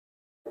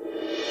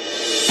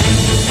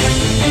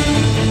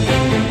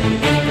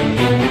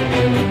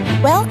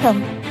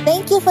Welcome.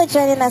 Thank you for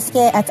joining us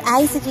here at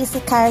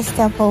ICGC Charis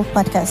Temple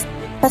Podcast.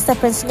 Pastor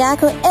Prince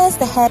Nyako is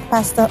the head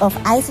pastor of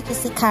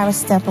ICGC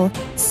Charis Temple,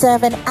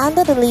 serving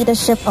under the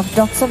leadership of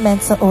Dr.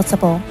 Mensa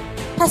Otabil.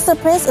 Pastor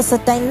Prince is a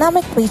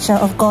dynamic preacher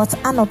of God's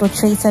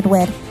unadulterated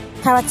word,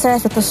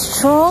 characterized with a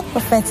strong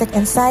prophetic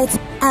insight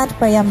and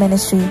prayer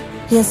ministry.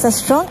 He is a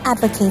strong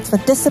advocate for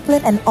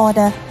discipline and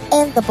order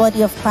in the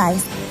body of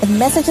Christ, with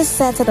messages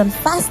centered on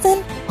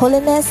fasting,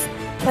 holiness,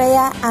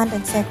 prayer, and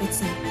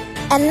integrity.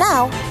 And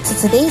now, to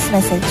today's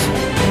message.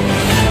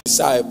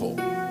 Disciple.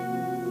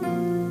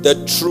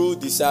 The true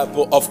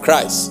disciple of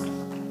Christ.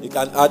 You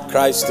can add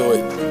Christ to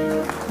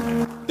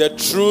it. The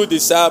true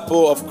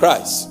disciple of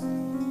Christ.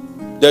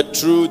 The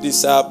true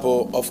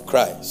disciple of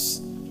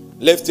Christ.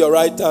 Lift your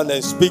right hand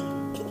and speak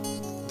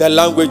the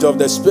language of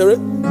the Spirit.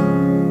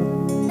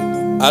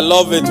 I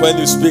love it when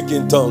you speak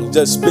in tongues.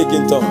 Just speak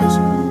in tongues.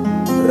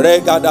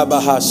 Regada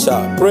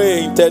bahasha.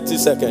 Pray in 30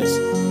 seconds.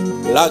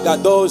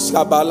 Lagados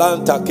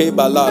kabalanta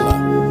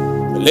kebalala.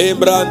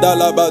 Limbranda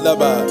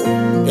labadaba.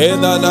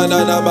 Ena na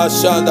na na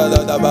mashanda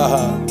da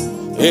baha.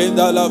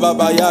 Enda la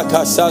baba ya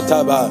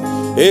kasataba.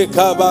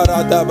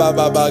 Ekabarada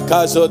baba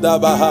kazo da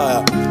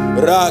baha.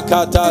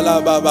 Rakata la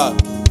baba.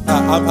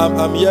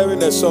 I'm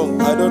hearing a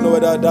song. I don't know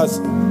whether that's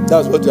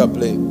what you are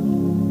playing.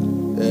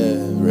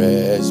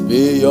 Rest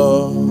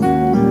beyond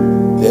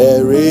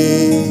the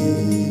rain.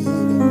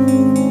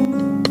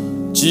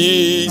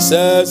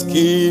 Jesus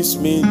keeps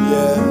me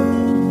near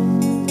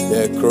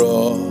the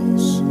cross.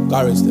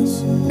 Charis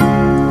this.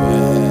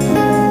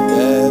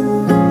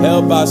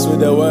 Help us with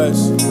the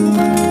words.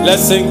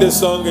 Let's sing this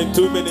song in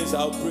 2 minutes.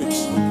 I'll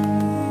preach.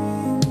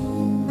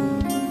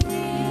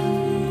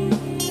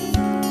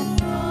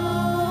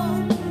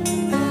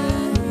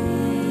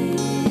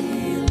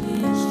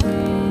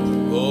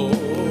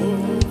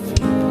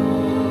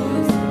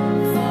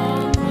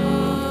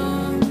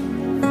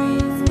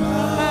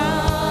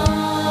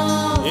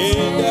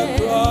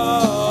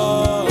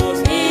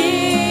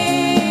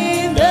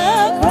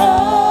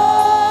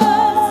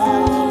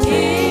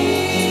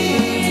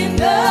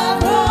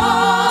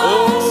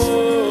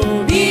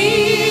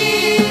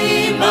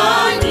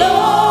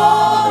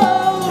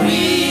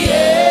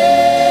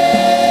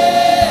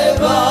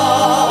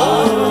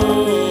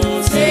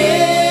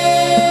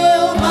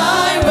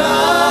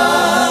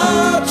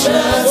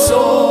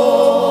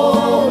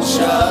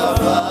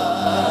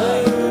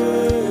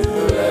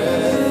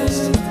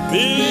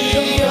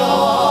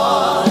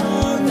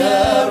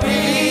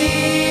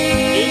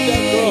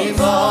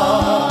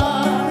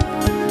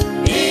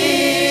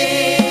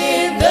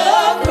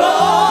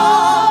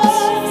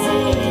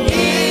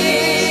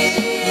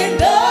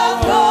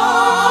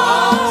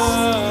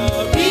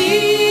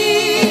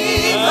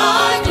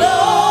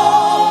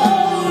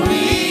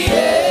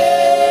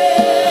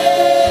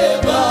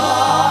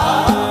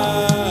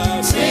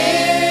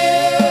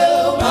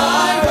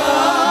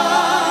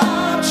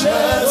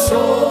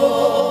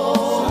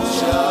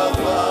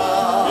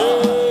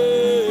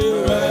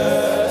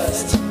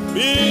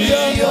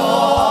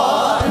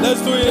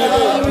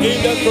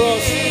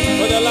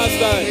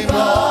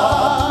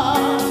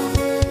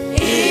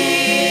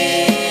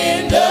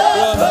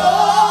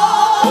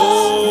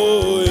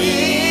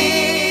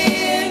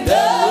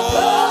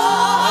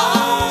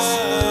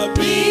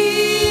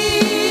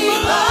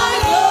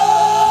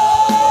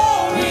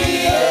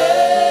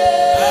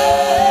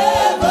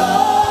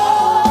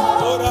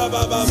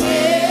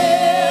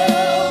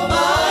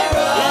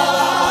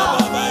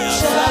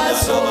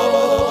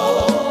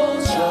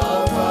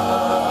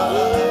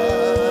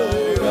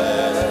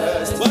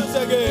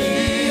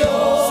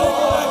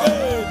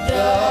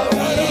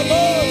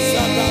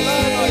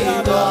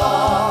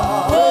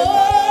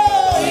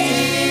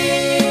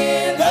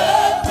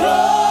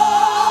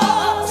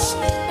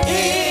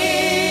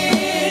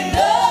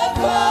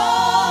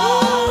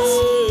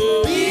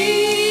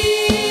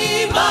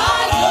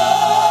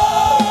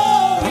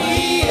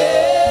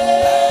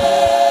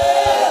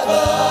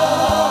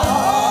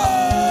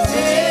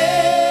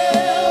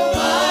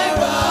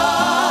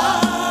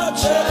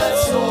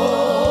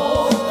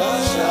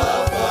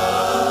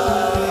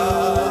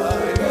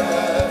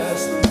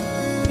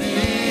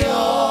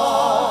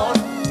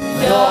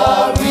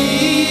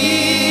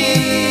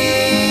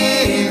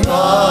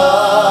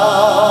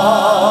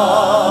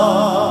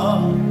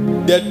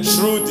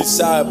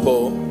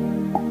 Disciple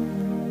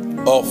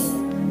of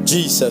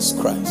Jesus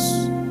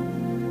Christ.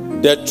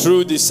 The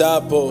true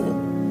disciple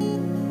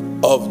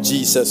of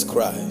Jesus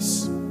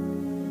Christ.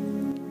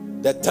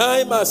 The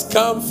time has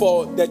come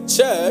for the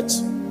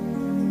church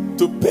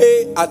to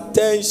pay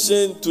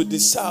attention to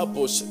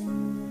discipleship.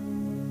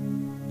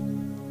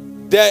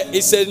 There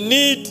is a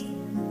need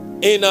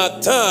in our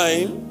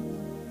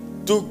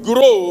time to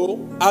grow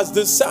as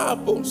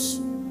disciples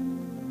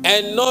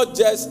and not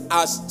just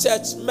as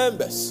church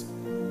members.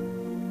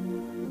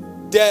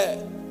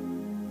 The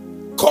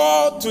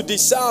call to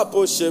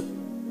discipleship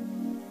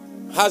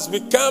has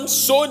become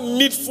so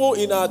needful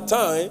in our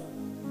time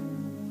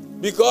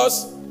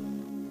because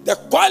the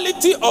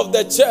quality of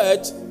the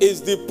church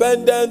is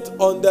dependent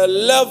on the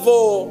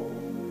level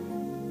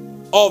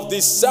of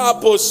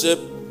discipleship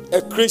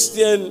a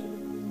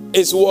Christian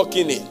is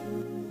walking in.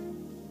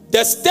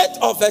 The state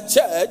of a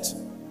church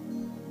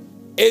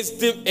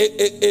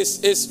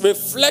is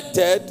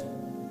reflected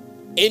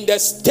in the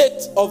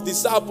state of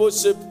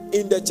discipleship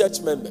in the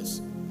church members.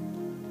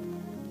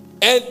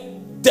 And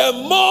the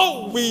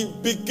more we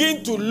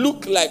begin to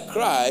look like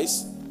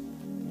Christ,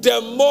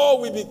 the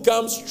more we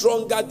become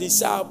stronger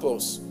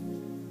disciples.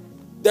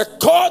 The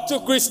call to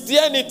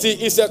Christianity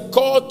is a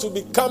call to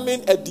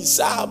becoming a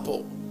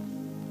disciple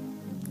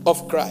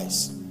of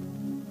Christ.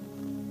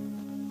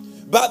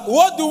 But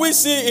what do we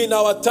see in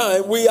our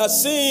time? We are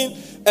seeing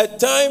a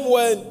time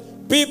when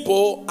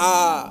people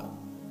are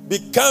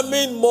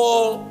becoming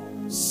more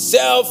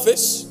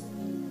selfish,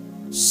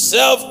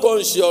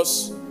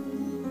 self-conscious.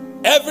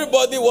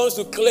 Everybody wants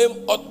to claim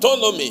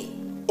autonomy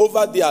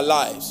over their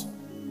lives,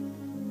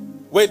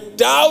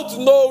 without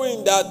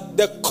knowing that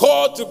the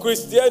call to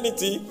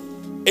Christianity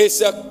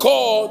is a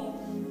call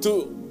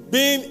to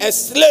being a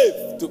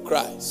slave to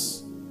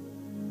Christ.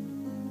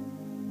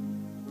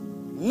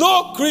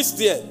 No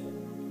Christian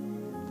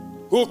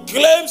who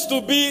claims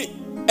to be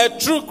a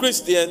true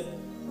Christian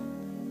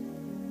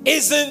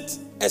isn't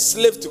a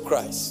slave to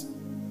Christ.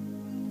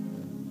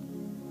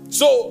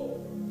 So,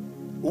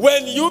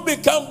 when you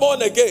become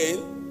born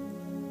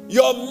again,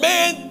 your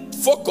main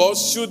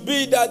focus should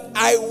be that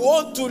I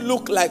want to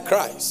look like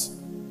Christ.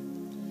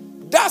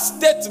 That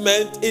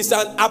statement is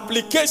an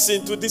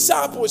application to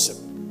discipleship.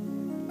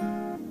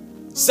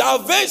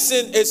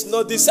 Salvation is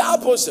not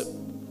discipleship.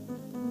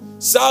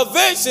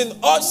 Salvation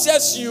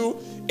ushers you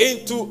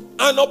into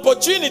an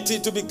opportunity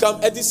to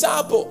become a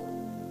disciple.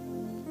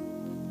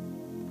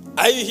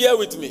 Are you here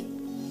with me?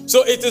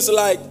 So it is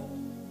like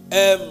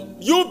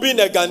you being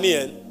a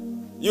Ghanaian,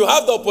 you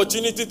have the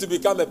opportunity to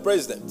become a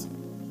president.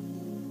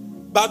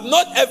 But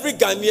not every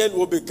Ghanaian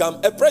will become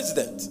a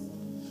president.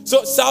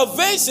 So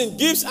salvation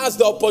gives us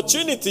the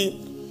opportunity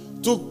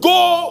to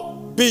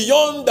go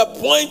beyond the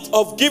point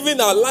of giving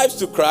our lives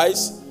to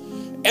Christ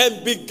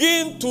and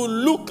begin to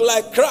look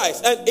like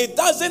Christ. And it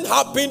doesn't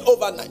happen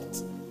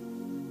overnight.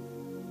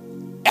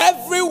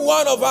 Every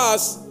one of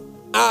us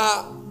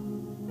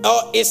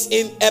is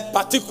in a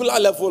particular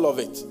level of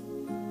it.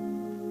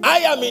 I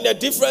am in a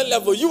different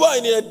level. You are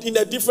in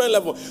a different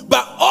level.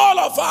 But all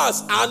of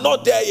us are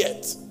not there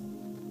yet.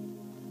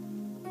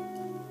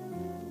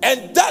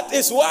 And that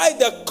is why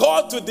the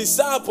call to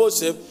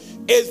discipleship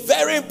is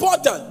very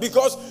important.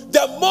 Because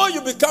the more you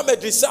become a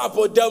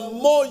disciple, the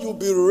more you'll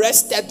be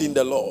rested in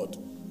the Lord.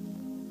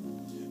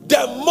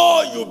 The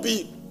more you'll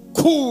be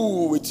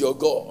cool with your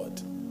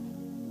God.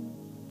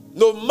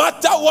 No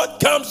matter what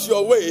comes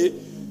your way,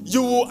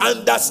 you will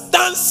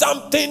understand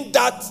something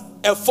that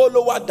a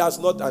follower does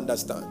not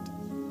understand.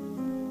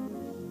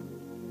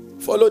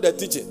 Follow the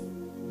teaching.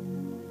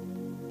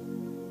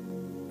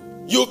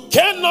 You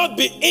cannot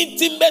be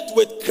intimate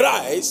with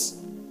Christ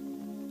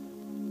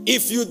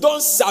if you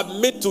don't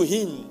submit to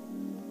Him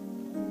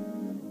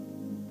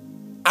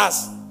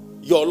as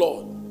your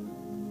Lord.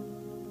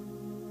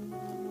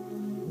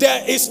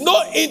 There is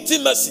no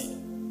intimacy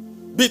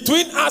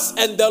between us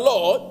and the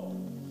Lord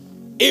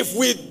if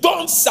we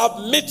don't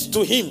submit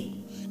to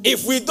Him.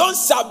 If we don't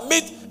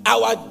submit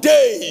our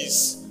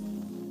days,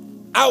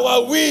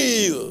 our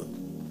will,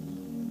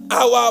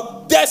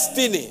 our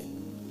destiny,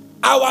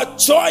 our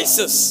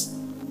choices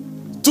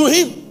to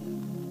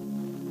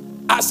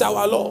Him as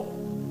our Lord.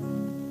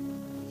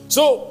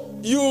 So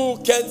you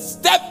can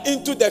step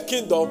into the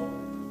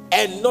kingdom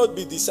and not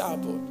be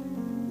discipled.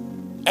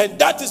 And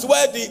that is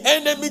where the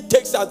enemy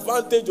takes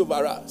advantage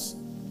over us.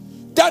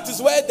 That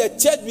is where the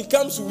church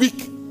becomes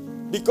weak.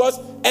 Because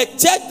a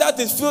church that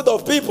is filled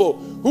of people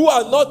who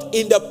are not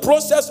in the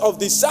process of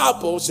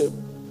discipleship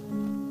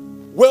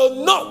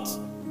will not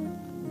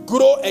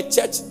grow a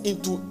church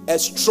into a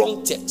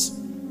strong church.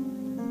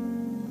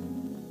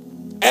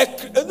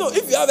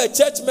 If you have a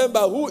church member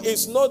who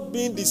is not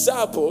being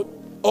discipled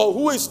or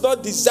who is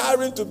not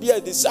desiring to be a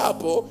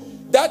disciple,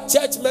 that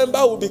church member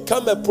will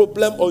become a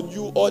problem on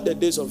you all the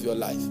days of your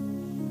life.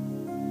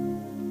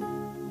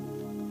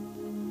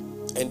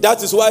 And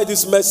that is why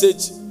this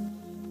message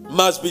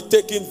must be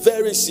taken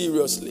very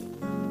seriously.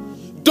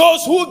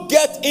 Those who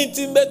get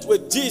intimate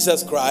with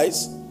Jesus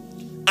Christ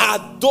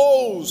are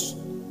those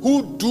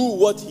who do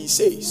what He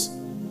says.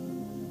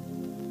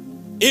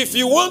 If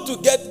you want to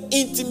get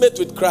intimate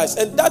with Christ,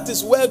 and that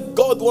is where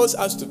God wants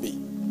us to be,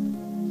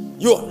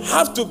 you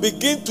have to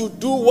begin to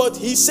do what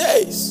He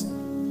says.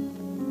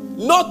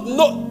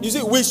 You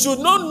see, we should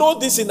not know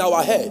this in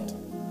our head.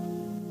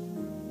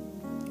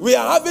 We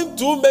are having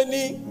too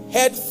many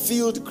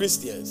head-filled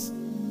Christians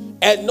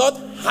and not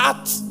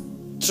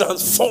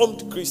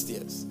heart-transformed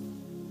Christians.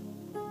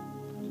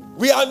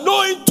 We are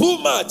knowing too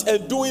much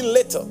and doing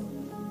little.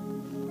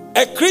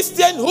 A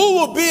Christian who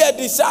will be a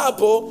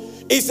disciple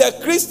is a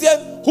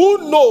Christian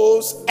who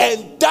knows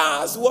and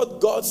does what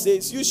God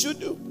says you should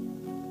do.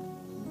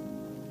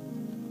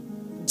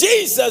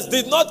 Jesus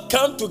did not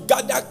come to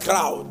gather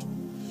crowd.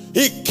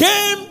 He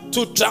came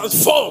to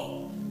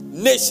transform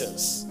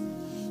nations.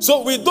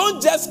 So we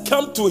don't just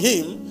come to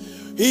Him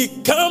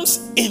He comes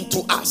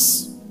into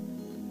us.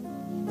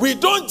 We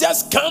don't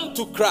just come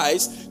to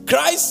Christ.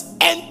 Christ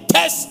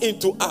enters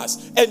into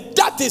us. And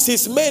that is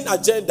his main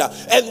agenda.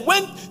 And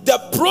when the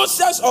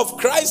process of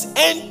Christ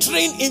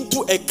entering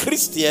into a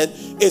Christian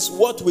is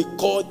what we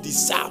call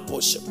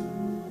discipleship.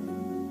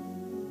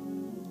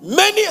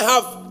 Many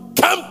have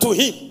come to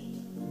him,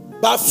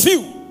 but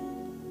few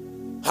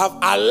have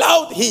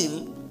allowed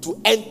him to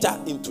enter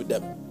into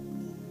them.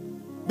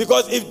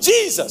 Because if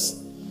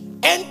Jesus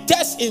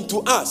enters into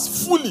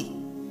us fully,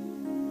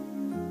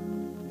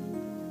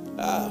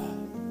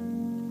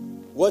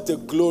 what a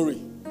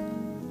glory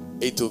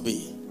it will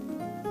be.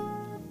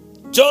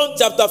 John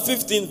chapter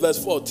 15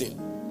 verse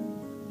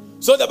 14.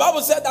 So the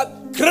Bible said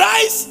that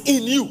Christ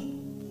in you.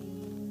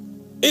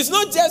 It's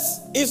not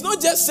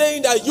just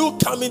saying that you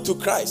come into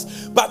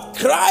Christ, but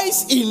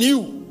Christ in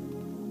you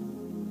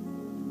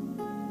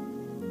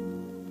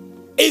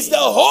is the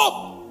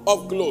hope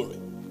of glory.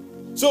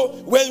 So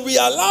when we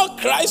allow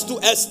Christ to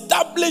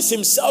establish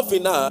himself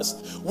in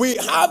us, we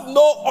have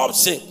no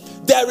option.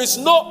 There is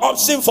no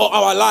option for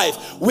our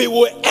life. We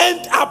will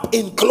end up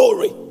in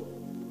glory,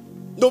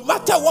 no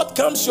matter what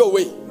comes your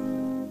way.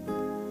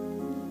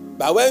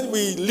 But when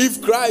we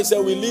leave Christ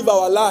and we live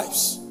our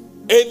lives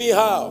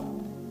anyhow,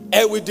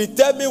 and we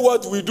determine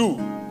what we do,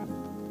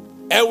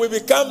 and we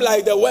become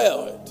like the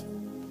world,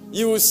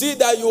 you will see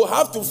that you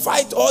have to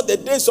fight all the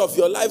days of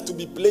your life to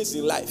be placed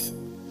in life.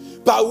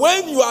 But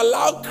when you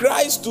allow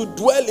Christ to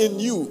dwell in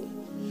you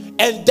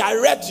and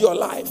direct your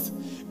life,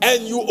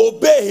 and you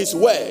obey his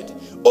word,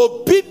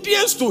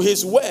 obedience to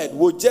his word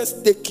will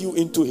just take you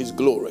into his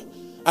glory.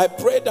 I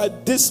pray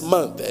that this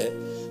month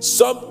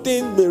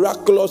something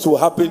miraculous will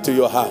happen to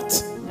your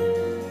heart.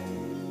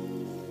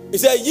 He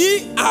said,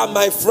 ye are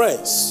my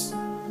friends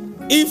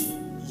if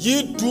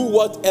ye do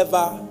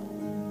whatever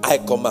I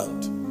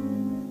command.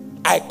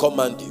 I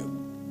command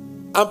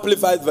you.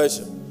 Amplified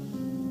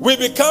version. We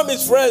become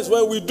his friends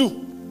when we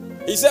do.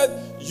 He said,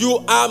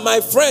 you are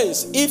my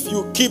friends if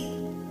you keep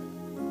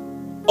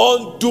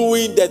on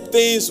doing the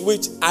things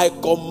which I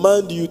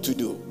command you to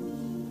do.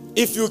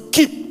 If you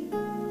keep.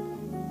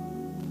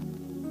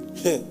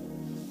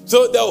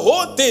 So the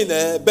whole thing,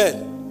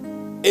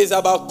 Ben, is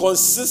about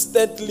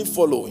consistently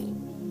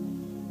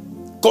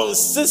following,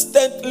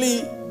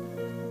 consistently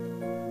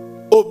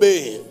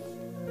obeying,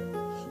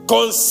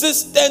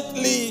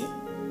 consistently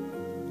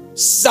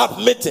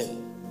submitting,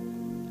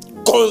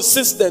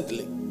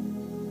 consistently.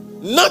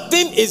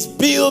 Nothing is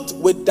built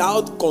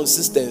without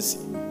consistency.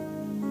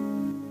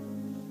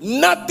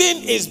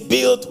 Nothing is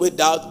built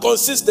without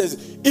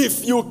consistency.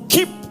 If you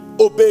keep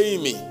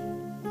obeying me,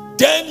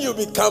 then you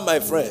become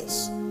my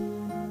friends.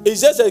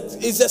 It's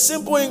a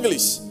simple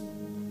English.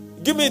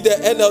 Give me the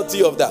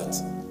NLT of that.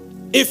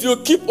 If you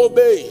keep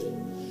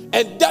obeying,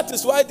 and that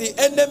is why the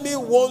enemy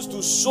wants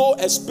to sow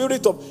a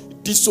spirit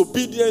of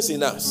disobedience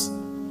in us.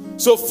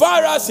 So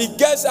far as he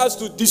gets us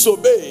to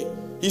disobey,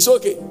 he's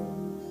okay.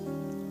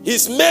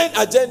 His main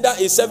agenda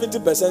is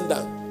 70%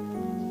 done.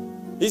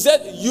 He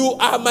said, you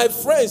are my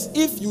friends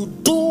if you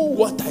do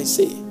what I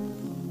say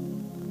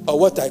or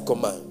what I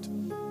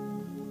command.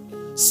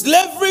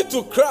 Slavery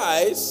to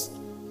Christ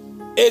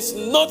is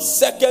not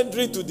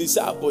secondary to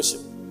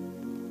discipleship.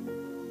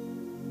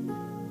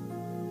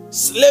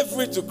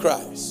 Slavery to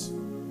Christ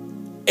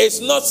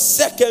is not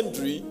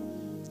secondary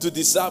to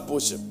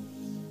discipleship.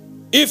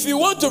 If you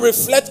want to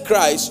reflect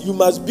Christ, you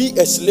must be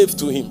a slave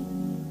to him.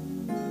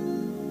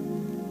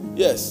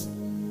 Yes.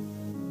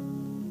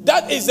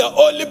 That is the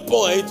only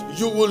point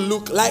you will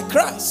look like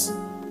Christ.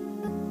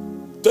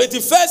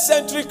 21st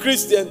century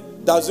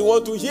Christian doesn't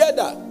want to hear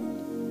that.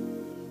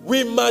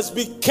 We must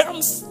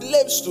become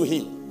slaves to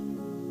him.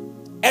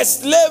 A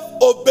slave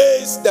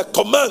obeys the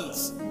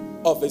commands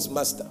of his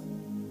master.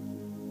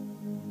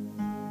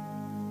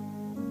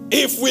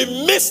 If we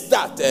miss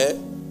that,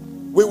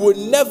 we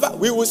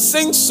will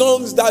sing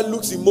songs that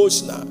looks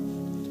emotional.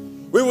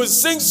 We will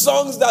sing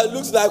songs that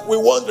looks like we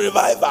want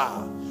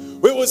revival.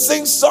 We will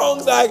sing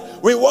songs like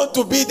we want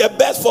to be the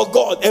best for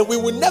God, and we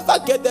will never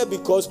get there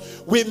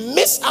because we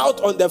miss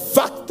out on the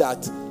fact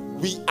that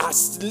we are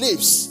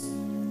slaves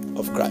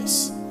of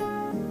Christ.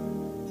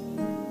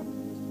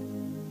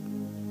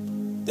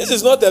 This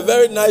is not a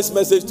very nice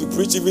message to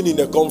preach even in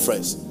a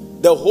conference.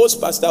 The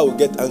host pastor will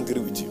get angry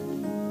with you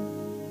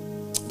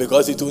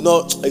because it will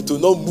not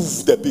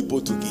move the people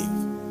to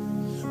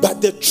give. But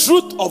the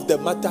truth of the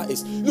matter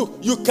is, look,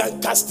 you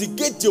can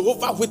castigate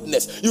Jehovah's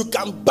Witness. You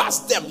can bash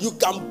them. You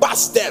can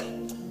bash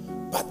them.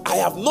 But I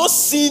have not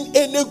seen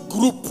any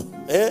group,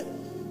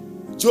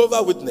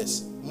 Jehovah's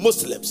Witness,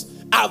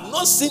 Muslims. I have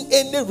not seen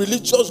any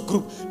religious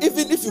group.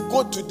 Even if you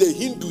go to the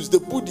Hindus,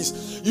 the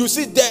Buddhists, you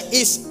see there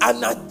is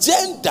an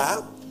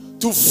agenda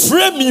to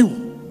frame you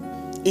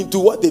into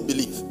what they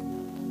believe.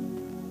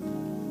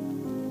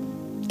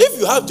 If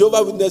you have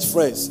Jehovah's Witness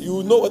friends, you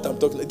will know what I'm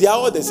talking about. They are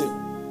all the same.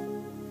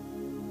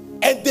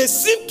 And they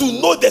seem to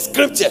know the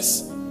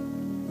scriptures.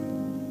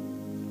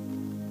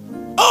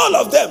 All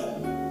of them.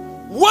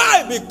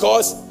 Why?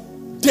 Because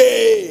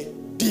they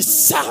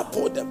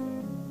disciple them.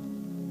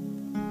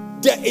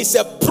 there is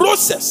a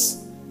process.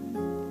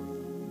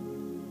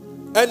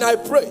 And I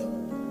pray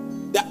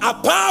that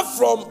apart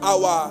from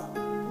our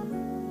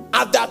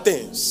other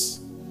things,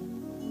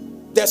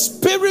 the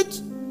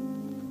spirit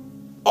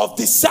of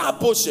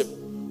discipleship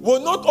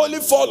will not only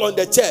fall on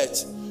the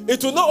church,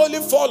 it will not only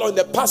fall on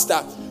the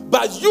pastor,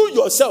 but you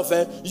yourself,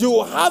 you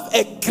will have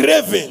a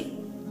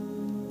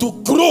craving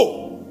to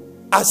grow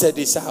as a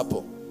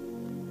disciple.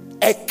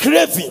 A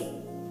craving.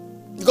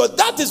 Because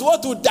that is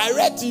what will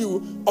direct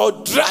you or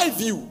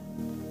drive you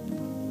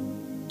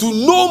to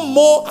know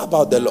more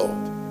about the Lord.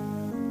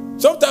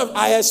 Sometimes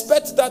I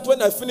expect that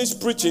when I finish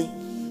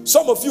preaching,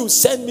 some of you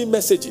send me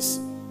messages.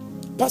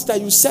 Pastor,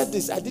 you said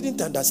this, I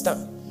didn't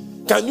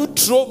understand. Can you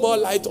throw more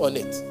light on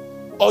it?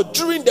 Or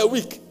during the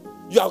week,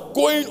 you are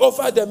going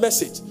over the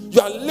message.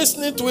 You are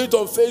listening to it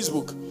on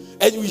Facebook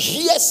and you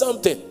hear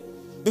something.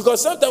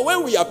 Because sometimes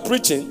when we are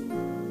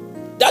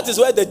preaching, that is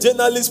where the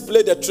journalists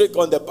play the trick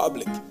on the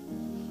public.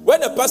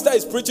 When a pastor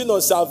is preaching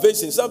on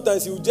salvation,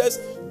 sometimes he will just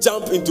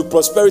jump into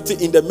prosperity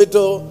in the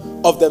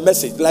middle of the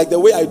message, like the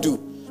way I do.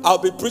 I'll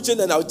be preaching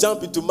and I'll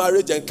jump into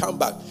marriage and come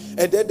back.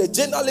 And then the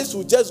journalists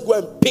will just go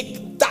and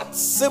pick that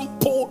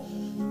simple,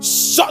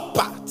 short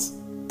part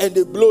and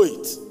they blow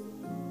it.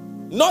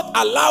 Not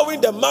allowing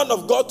the man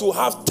of God to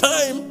have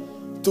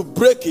time to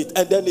break it,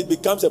 and then it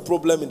becomes a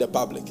problem in the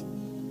public.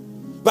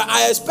 But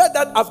I expect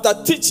that after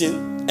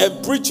teaching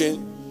and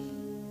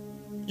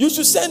preaching, you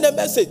should send a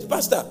message.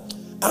 Pastor,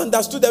 I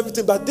understood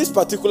everything, but this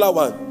particular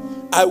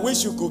one, I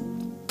wish you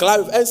could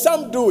clarify. And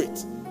some do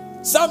it.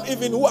 Some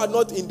even who are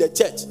not in the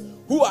church,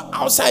 who are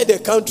outside the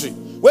country,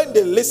 when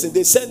they listen,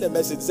 they send a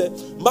message, say,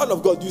 man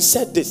of God, you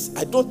said this,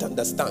 I don't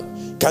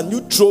understand. Can you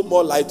throw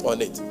more light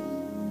on it?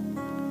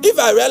 If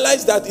I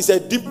realize that it's a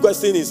deep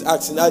question he's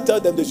asking, I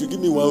tell them they should give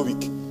me 1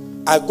 week.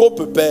 I go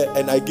prepare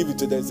and I give it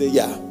to them and say,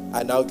 yeah,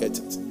 I now get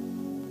it.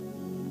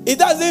 It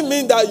doesn't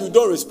mean that you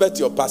don't respect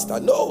your pastor.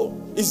 No.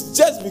 It's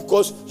just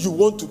because you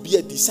want to be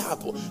a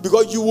disciple.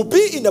 Because you will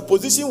be in a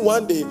position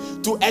one day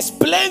to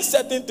explain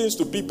certain things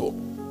to people.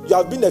 You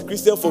have been a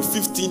Christian for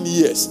 15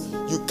 years.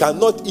 You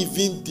cannot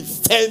even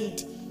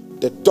defend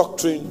the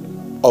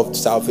doctrine of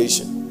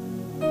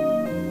salvation.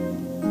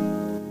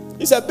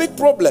 It's a big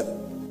problem.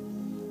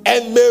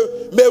 And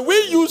may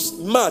we use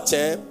March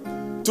to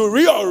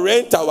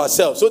reorient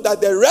ourselves so that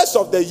the rest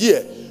of the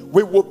year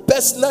we will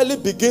personally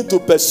begin to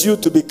pursue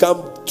to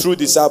become true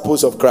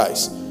disciples of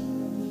Christ.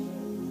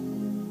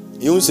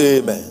 You will say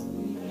amen.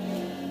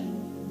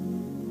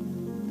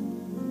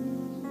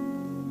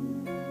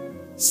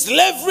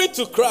 Slavery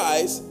to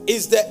Christ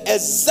is the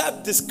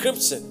exact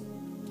description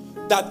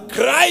that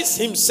Christ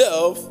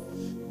himself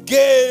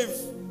gave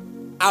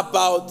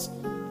about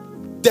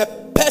the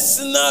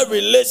personal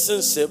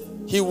relationship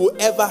he will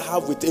ever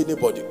have with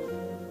anybody.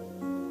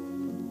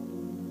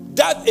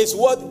 That is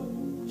what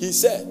he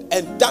said,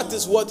 and that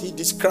is what he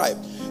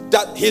described.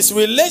 That his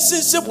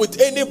relationship with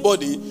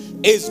anybody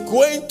is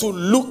going to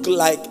look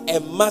like a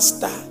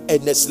master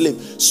and a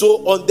slave.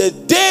 So on the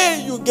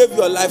day you gave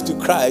your life to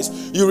Christ,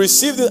 you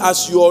received him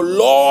as your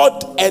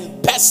Lord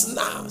and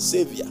personal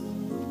Savior.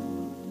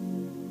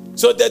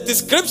 So the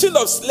description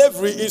of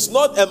slavery is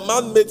not a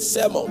man-made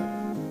sermon.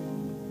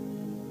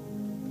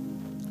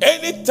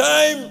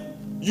 Anytime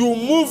you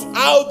move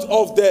out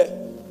of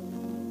the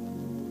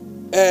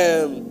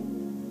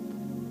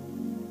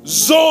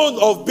zone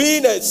of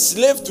being a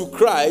slave to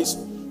Christ,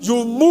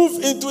 you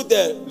move into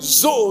the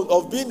zone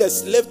of being a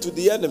slave to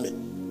the enemy.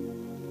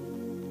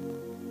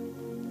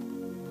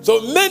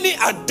 So many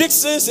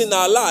addictions in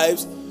our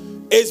lives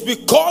is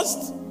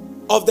because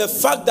of the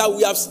fact that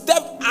we have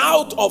stepped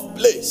out of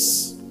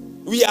place.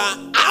 We are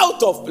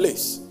out of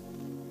place.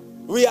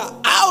 We are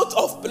out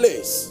of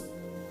place.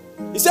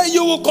 He said,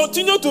 you will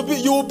continue to be,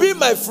 you will be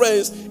my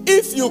friends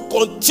if you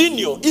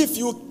continue, if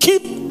you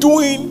keep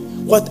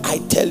doing what I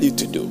tell you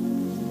to do.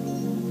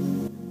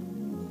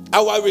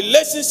 Our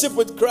relationship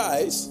with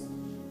Christ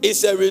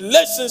is a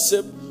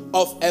relationship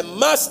of a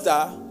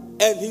master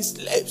and his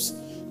slaves.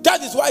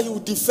 That is why he will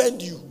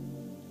defend you.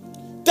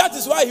 That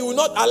is why he will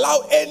not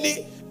allow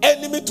any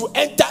enemy to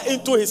enter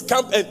into his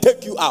camp and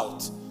take you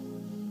out.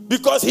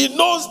 Because he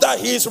knows that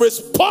he is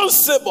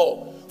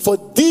responsible for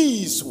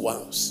these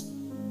ones.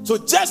 So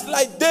just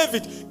like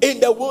David in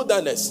the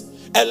wilderness,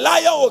 a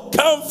lion will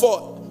come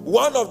for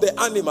one of the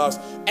animals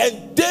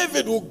and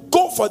David will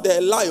go for the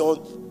lion,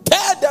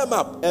 tear them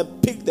up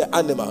and pick the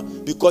animal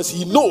because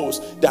he knows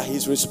that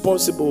he's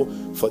responsible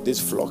for this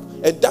flock.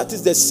 And that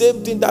is the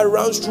same thing that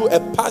runs through a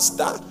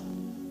pastor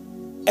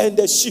and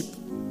the sheep.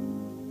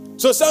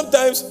 So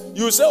sometimes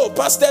you say, oh,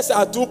 pastors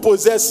are too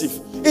possessive.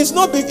 It's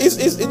not big.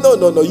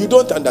 No, you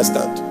don't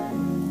understand.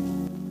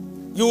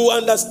 You will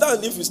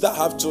understand if you start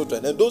have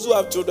children. And those who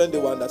have children, they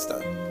will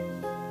understand.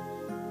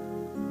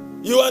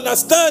 You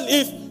understand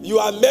if you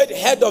are made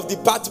head of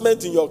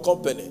department in your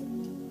company.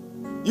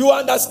 You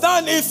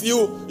understand if you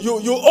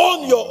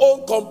own your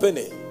own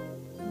company.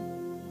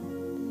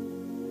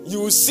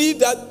 You will see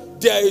that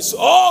there is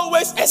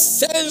always a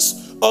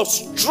sense of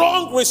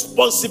strong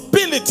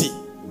responsibility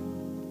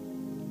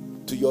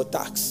to your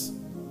tax.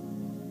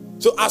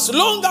 So as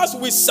long as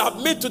we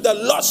submit to the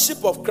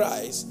lordship of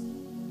Christ,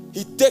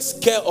 he takes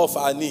care of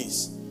our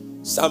needs.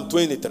 Psalm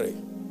 23.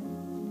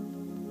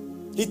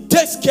 He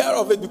takes care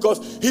of it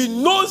because he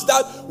knows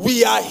that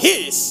we are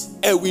his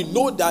and we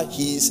know that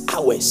he is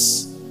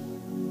ours.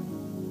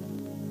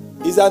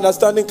 Is the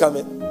understanding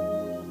coming?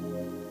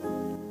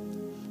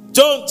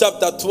 John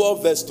chapter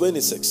 12 verse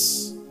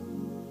 26.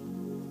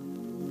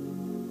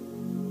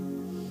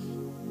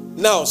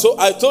 Now, so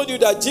I told you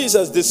that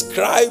Jesus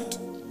described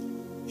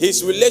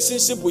his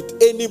relationship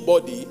with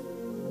anybody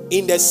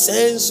in the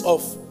sense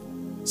of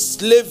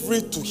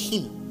slavery to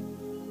him.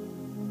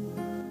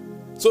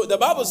 So the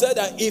Bible said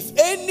that if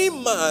any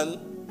man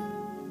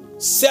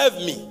serve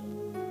me,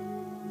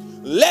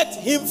 let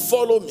him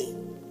follow me.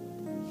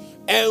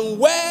 And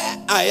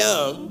where I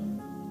am,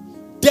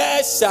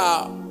 there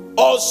shall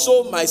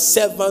also my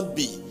servant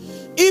be.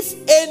 If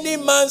any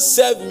man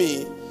serve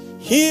me,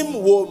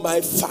 him will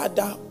my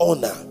Father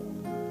honor.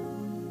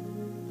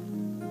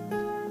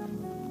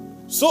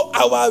 So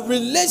our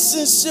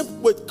relationship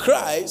with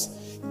Christ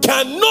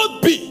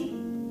cannot be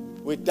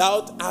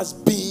without us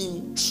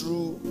being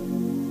true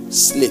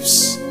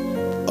slaves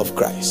of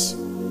Christ.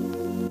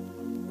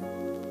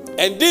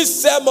 And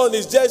this sermon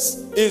is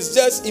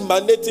just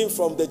emanating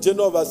from the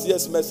General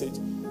Overseer's message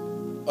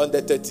on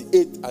the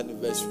 38th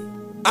anniversary.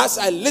 As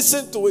I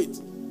listened to it,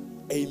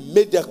 he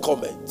made a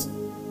comment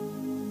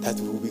that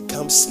we will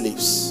become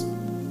slaves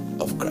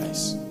of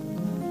Christ.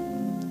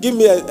 Give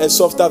me a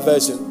softer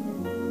version.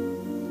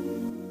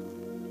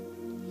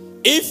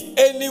 If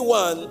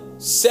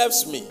anyone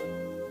serves me,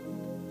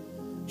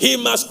 he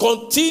must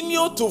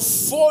continue to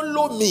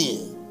follow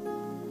me,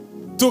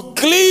 to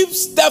cleave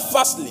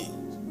steadfastly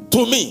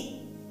to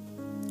me.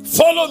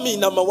 Follow me,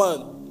 number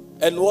one.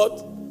 And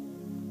what?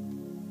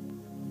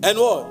 And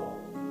what?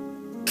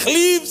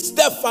 Cleave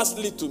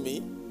steadfastly to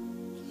me.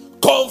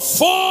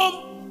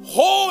 Conform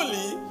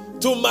wholly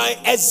to my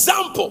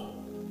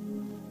example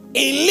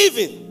in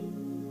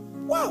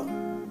living. Wow.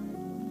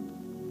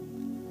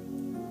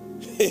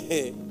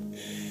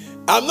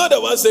 I'm not the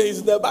one saying it's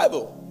in the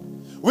Bible.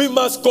 We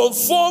must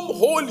conform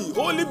wholly.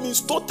 Wholly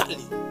means totally.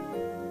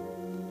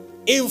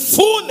 In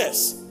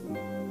fullness.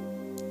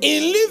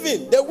 In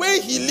living. The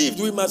way he lived,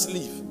 we must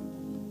live.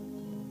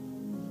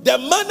 The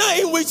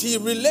manner in which he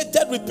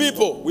related with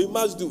people, we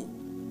must do.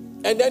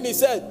 And then he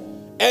said,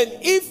 and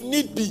if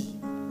need be,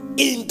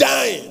 in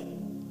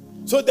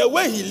dying. So the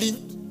way he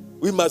lived,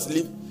 we must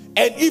live.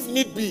 And if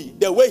need be,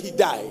 the way he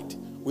died,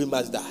 we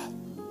must die.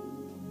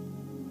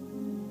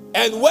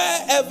 And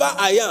wherever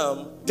I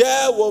am,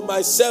 there will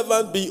my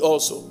servant be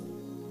also.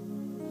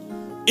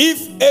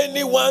 If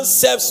anyone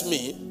serves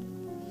me,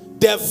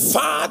 the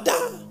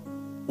Father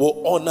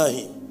will honor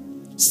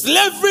him.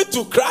 Slavery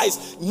to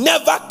Christ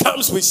never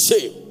comes with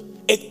shame.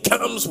 It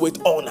comes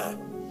with honor.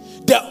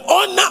 The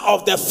honor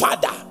of the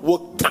Father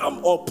will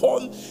come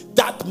upon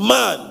that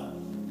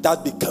man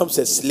that becomes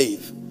a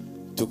slave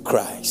to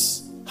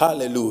Christ.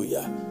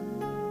 Hallelujah.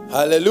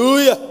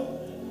 Hallelujah.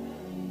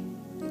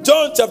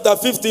 John chapter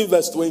 15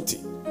 verse 20.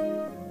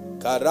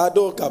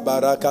 Karado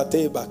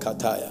kabarakate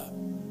bakataya.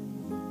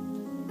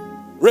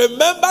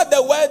 Remember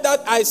the word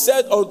that I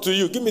said unto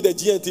you. Give me the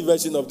GNT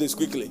version of this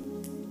quickly.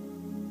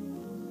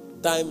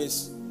 Time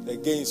is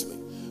against me.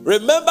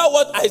 Remember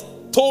what I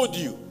told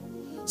you.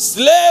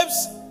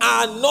 Slaves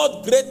are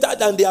not greater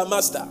than their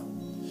master.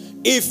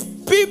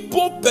 If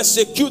people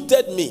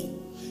persecuted me,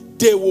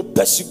 they will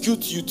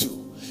persecute you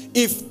too.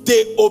 If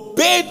they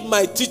obeyed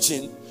my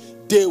teaching,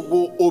 they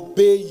will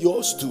obey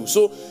yours too.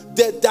 So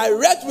the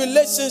direct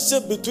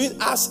relationship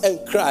between us and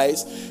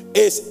Christ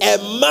is a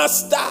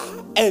master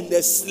and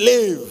a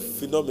slave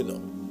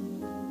phenomenon.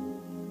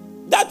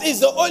 That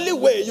is the only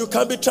way you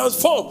can be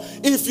transformed.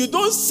 If you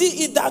don't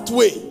see it that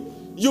way,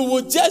 you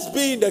will just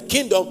be in the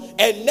kingdom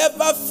and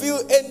never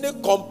feel any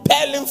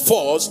compelling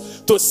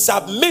force to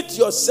submit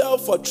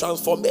yourself for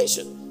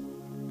transformation.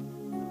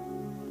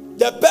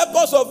 The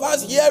purpose of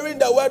us hearing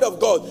the word of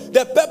God,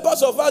 the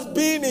purpose of us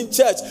being in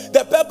church,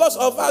 the purpose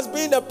of us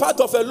being a part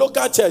of a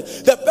local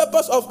church, the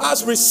purpose of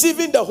us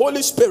receiving the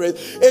Holy Spirit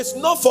is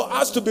not for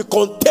us to be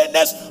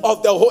containers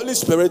of the Holy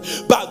Spirit,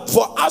 but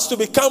for us to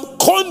become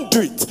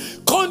conduit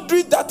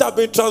that have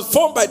been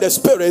transformed by the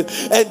Spirit,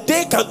 and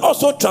they can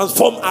also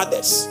transform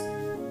others.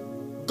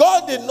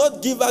 God did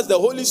not give us the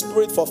Holy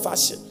Spirit for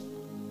fashion.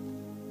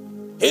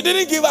 He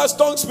didn't give us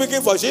tongue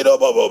speaking for no.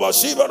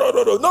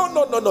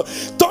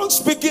 Tongue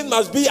speaking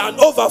must be an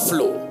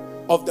overflow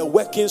of the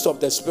workings of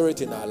the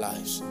Spirit in our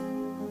lives.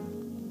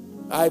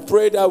 I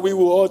pray that we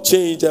will all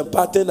change and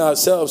pattern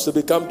ourselves to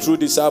become true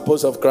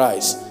disciples of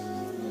Christ.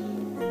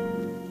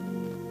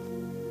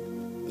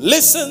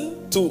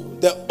 Listen to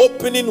the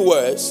opening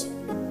words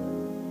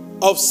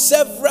of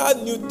several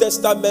New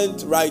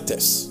Testament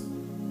writers.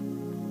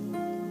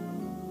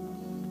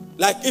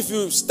 Like if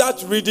you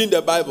start reading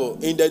the Bible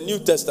in the New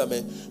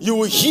Testament, you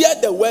will hear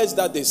the words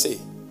that they say.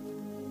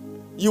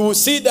 You will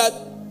see that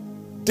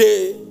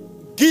they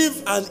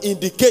give an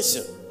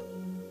indication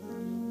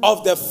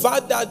of the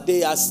fact that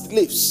they are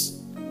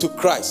slaves to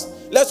Christ.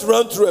 Let's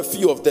run through a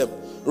few of them.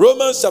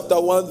 Romans chapter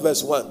 1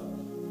 verse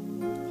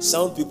 1.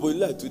 Sound people,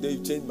 like today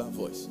you changed my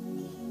voice.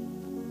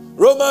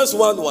 Romans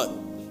 1:1.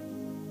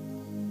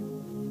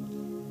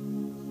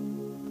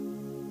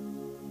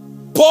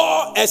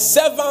 Paul, a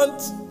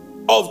servant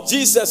of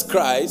Jesus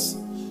Christ,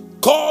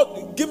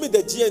 called, give me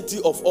the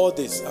GNT of all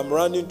this. I'm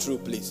running through,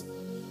 please.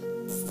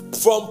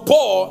 From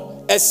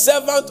Paul, a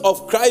servant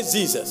of Christ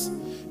Jesus,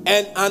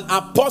 and an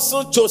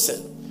apostle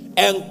chosen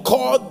and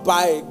called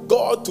by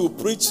God to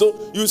preach.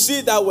 So you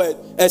see that word,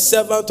 a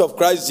servant of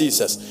Christ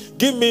Jesus.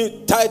 Give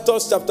me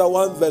Titus chapter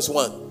 1 verse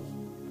 1.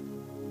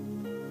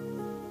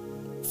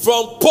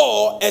 From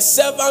Paul, a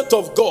servant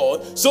of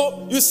God.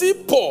 So you see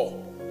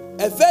Paul,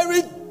 a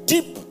very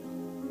deep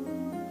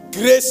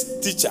grace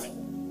teacher.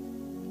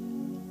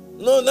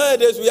 No,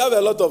 nowadays we have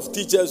a lot of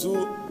teachers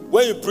who,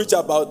 when you preach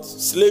about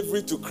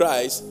slavery to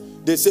Christ,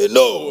 they say,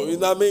 no, you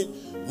know what I mean?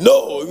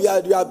 No, we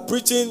are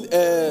preaching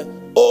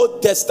an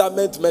Old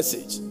Testament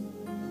message.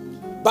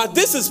 But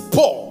this is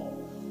Paul,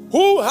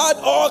 who had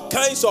all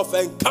kinds of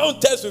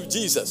encounters with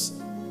Jesus.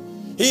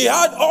 He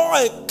had all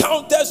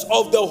encounters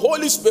of the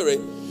Holy Spirit.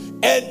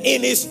 And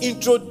in his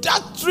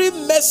introductory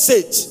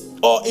message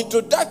or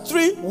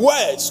introductory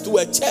words to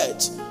a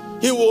church,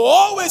 he will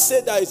always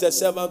say that he's a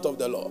servant of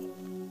the Lord.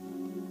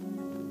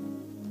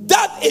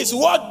 That is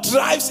what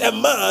drives a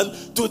man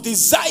to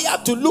desire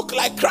to look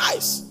like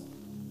Christ.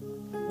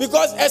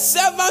 Because a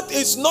servant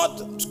is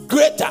not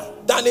greater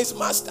than his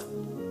master.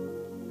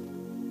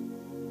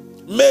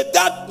 May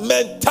that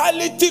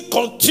mentality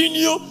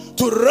continue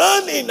to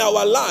run in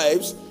our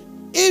lives,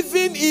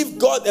 even if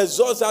God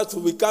exalts us to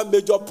become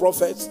major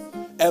prophets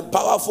and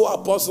powerful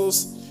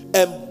apostles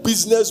and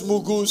business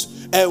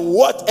moguls and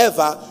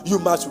whatever. You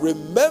must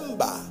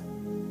remember,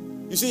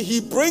 you see, he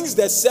brings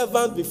the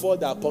servant before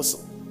the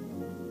apostle.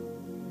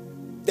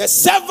 The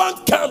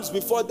servant comes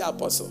before the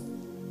apostle.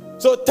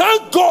 So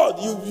thank God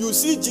you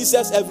see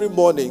Jesus every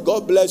morning.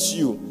 God bless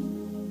you.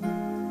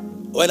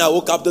 When I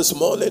woke up this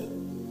morning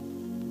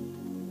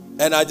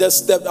and I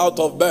just stepped out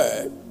of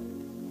bed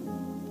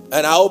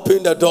and I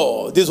opened the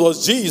door, this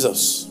was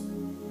Jesus.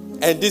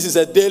 And this is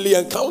a daily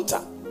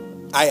encounter.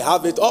 I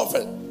have it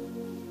often.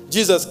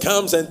 Jesus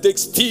comes and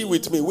takes tea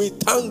with me. We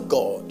thank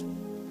God.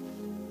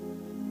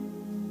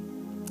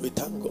 We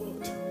thank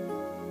God.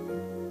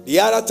 The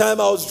other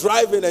time I was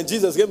driving and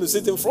Jesus came to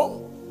sit in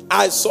front.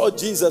 I saw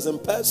Jesus in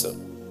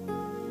person.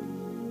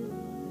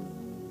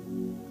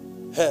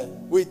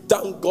 We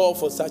thank God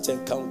for such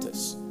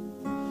encounters.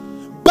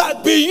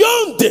 But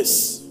beyond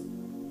this,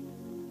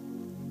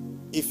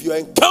 if your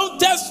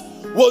encounters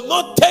will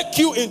not take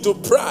you into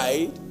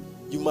pride,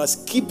 you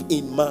must keep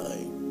in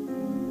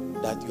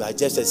mind that you are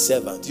just a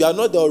servant. You are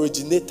not the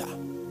originator.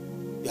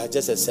 You are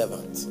just a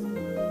servant.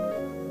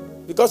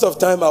 Because of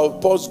time, I will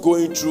pause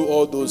going through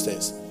all those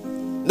things.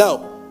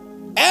 Now,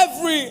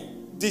 every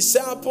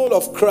disciple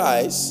of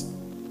Christ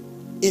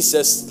is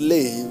a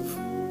slave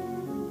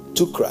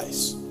to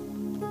Christ,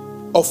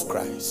 of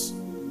Christ,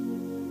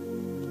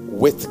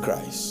 with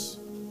Christ.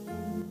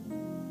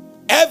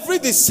 Every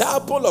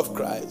disciple of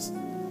Christ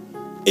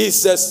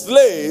is a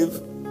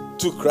slave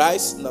to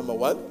Christ, number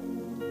one,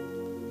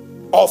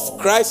 of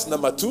Christ,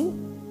 number two,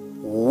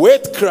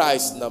 with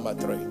Christ, number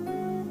three.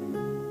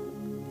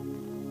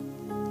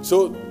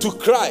 So to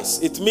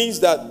Christ, it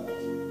means that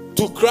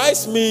to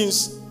Christ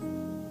means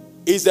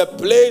is a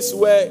place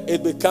where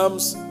it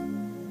becomes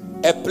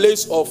a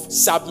place of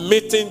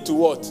submitting to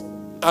what?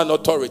 An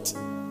authority.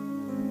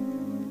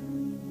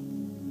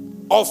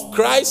 Of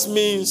Christ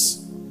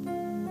means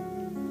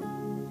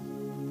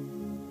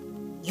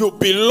you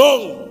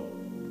belong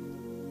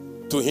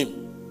to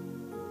him.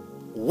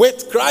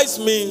 With Christ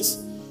means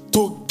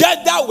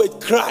together with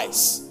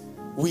Christ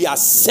we are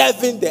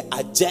serving the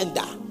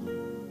agenda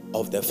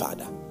of the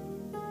Father.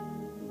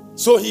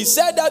 So he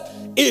said that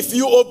if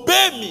you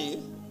obey me,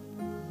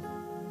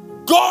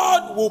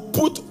 God will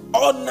put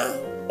honor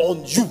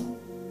on you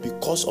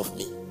because of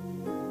me.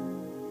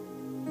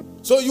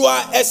 So you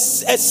are a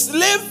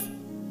slave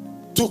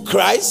to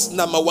Christ,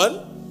 number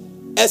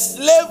one. A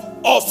slave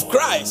of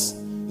Christ,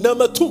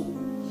 number two.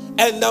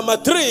 And number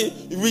three,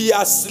 we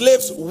are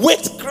slaves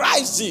with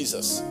Christ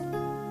Jesus.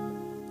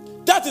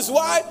 That is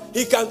why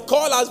he can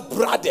call us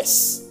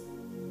brothers.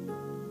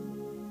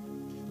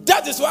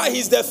 That is why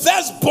he's the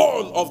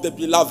firstborn of the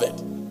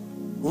beloved.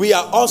 We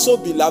are also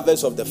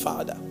beloveds of the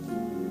Father.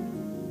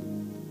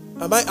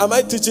 Am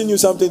I teaching you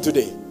something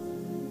today?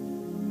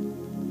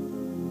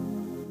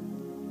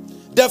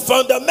 The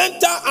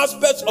fundamental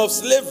aspects of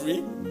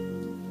slavery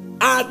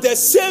are the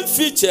same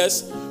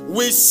features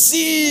we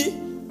see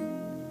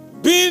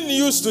being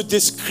used to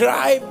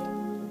describe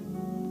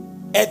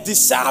a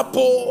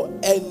disciple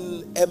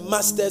and a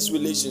master's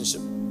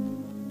relationship.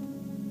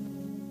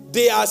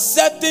 There are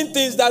certain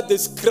things that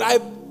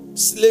describe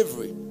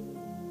slavery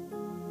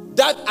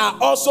that are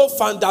also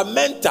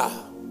fundamental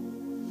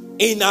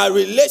in our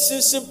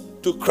relationship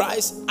to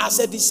Christ as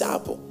a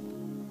disciple.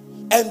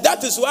 And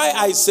that is why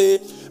I say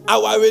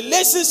our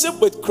relationship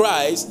with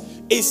Christ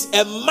is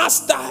a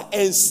master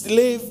and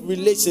slave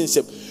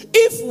relationship.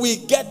 If we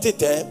get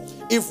it,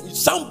 if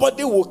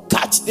somebody will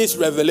catch this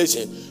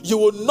revelation, you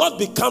will not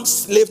become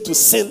slave to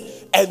sin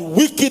and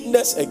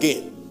wickedness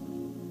again.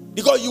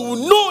 Because you will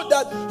know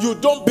that you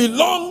don't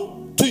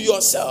belong to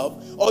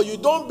yourself, or you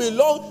don't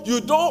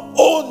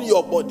own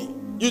your body.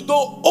 You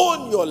don't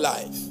own your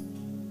life.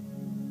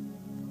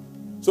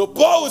 So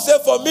Paul will say,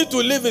 for me to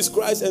live is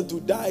Christ and to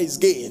die is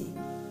gain.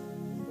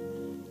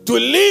 To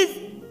live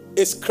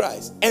is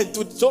Christ. And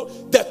so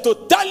the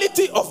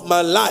totality of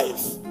my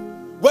life,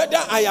 whether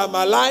I am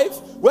alive,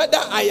 whether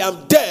I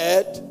am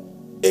dead,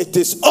 it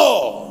is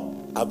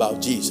all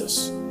about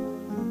Jesus.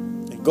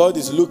 And God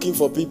is looking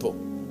for people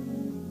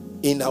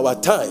in our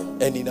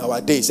time and in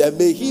our days. And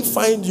may He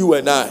find you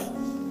and I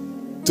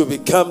to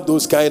become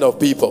those kind of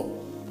people.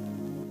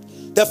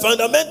 The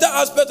fundamental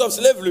aspect of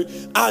slavery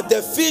are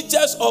the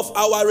features of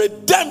our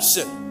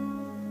redemption.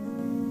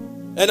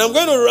 And I'm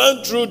going to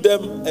run through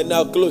them and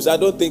I'll close. I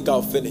don't think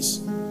I'll finish.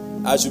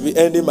 I should be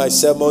ending my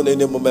sermon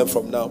any moment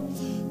from now.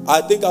 I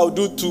think I'll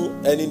do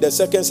 2, and in the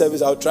second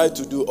service I'll try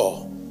to do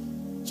all.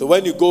 So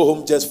when you go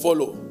home, just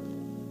follow.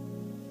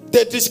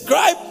 They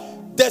describe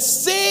the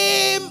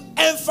same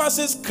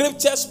emphasis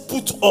scriptures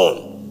put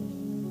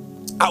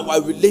on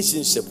our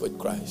relationship with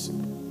Christ.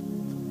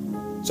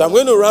 So I'm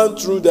going to run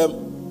through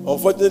them.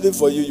 Unfortunately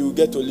for you, you will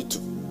get only 2.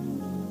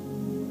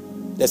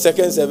 The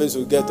second service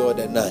will get all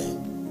the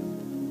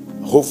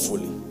 9.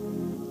 Hopefully.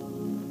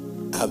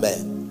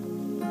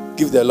 Amen.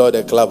 Give the Lord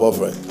a clap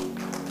offering.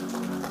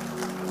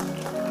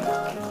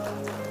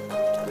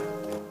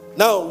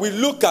 Now we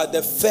look at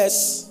the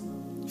first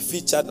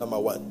feature, number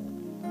 1.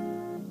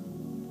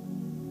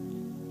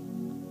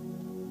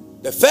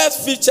 The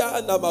first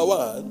feature, number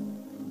one,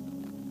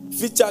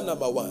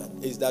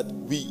 is that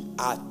we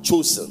are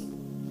chosen.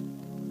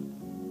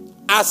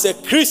 As a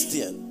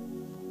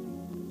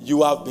Christian,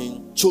 you have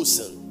been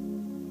chosen.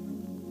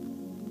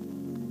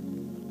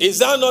 Is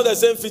that not the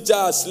same feature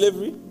as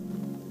slavery?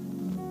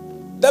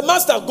 The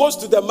master goes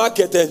to the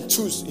market and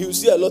choose. You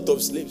see a lot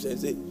of slaves and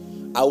say,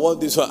 I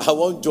want this one. I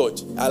want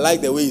George. I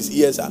like the way his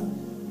ears are.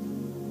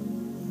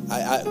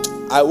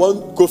 I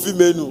want Kofi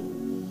Menu.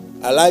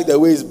 I like the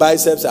way his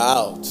biceps are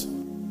out.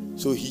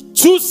 So he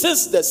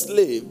chooses the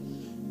slave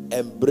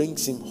and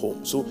brings him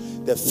home. So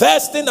the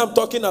first thing I'm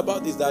talking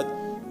about is that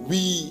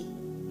we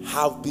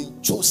have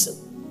been chosen.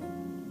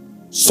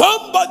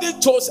 Somebody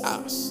chose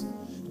us.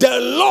 The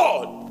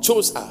Lord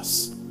chose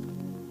us.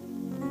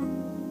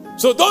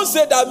 So don't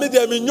say that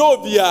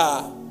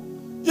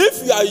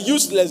if you are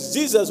useless,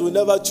 Jesus will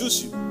never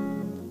choose you.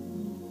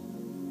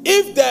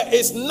 If there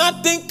is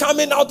nothing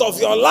coming out of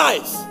your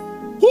life,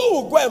 who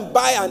will go and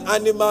buy an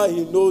animal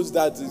he knows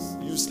that is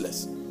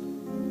useless?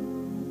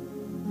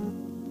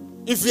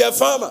 If you're a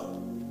farmer,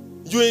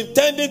 you're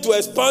intending to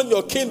expand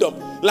your kingdom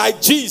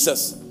like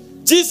Jesus.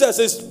 Jesus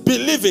is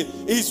believing,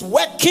 he's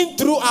working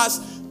through us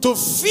to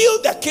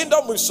fill the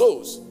kingdom with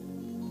souls.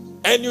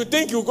 And you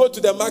think you go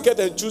to the market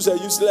and choose a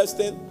useless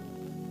thing?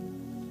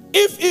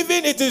 If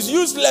even it is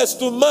useless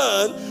to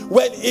man,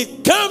 when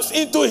it comes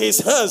into his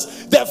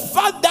hands, the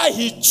fact that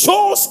he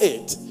chose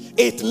it,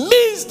 it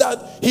means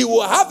that he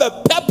will have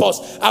a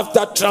purpose.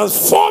 After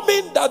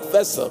transforming that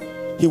vessel,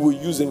 he will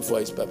use him for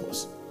his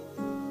purpose.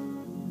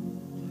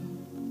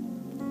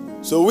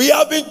 So we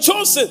have been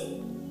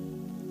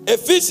chosen.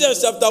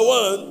 Ephesians chapter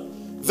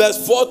 1, verse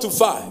 4 to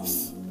 5.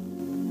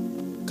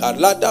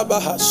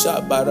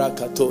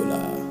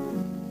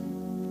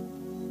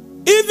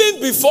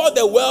 Even before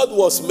the world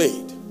was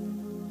made,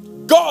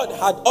 God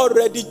had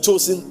already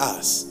chosen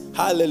us.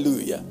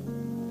 Hallelujah.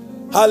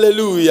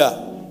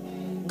 Hallelujah.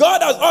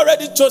 God has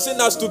already chosen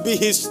us to be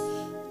his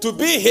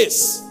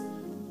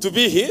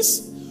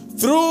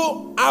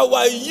through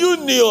our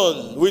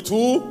union with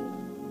who?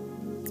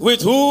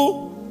 With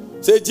who?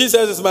 Say,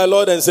 Jesus is my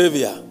Lord and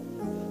Savior.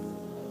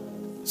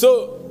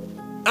 So,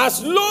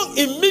 as long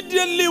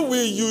immediately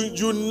we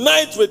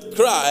unite with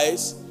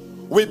Christ,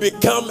 we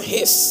become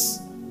his.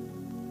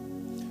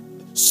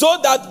 So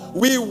that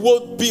we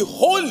would be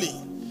holy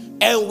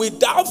and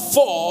without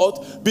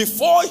fault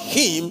before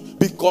him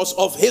because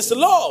of his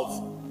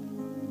love.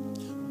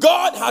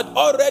 God had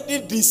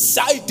already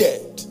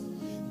decided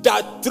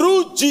that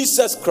through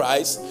Jesus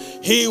Christ,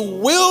 he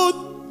would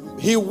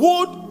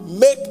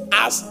make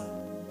us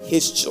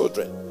his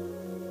children.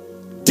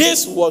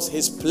 This was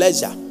his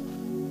pleasure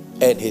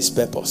and his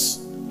purpose.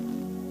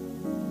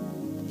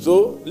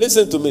 So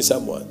listen to me,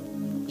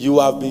 someone. You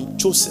have been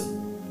chosen.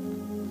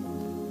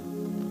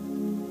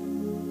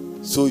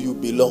 So you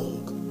belong.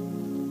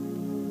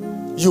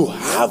 You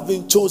have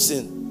been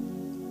chosen.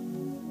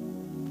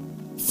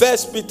 1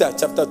 Peter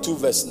chapter 2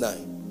 verse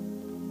 9.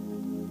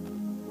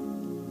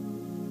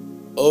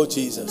 Oh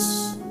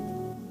Jesus.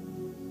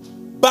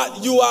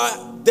 But you are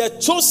the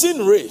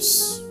chosen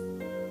race,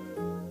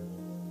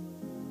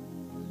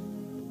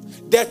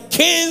 the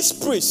king's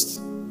priest,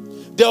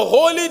 the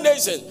holy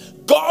nation,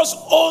 God's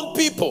own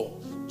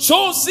people,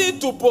 chosen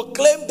to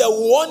proclaim the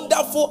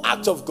wonderful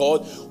act of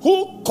God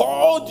who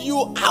called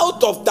you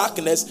out of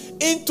darkness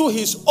into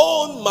his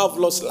own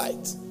marvelous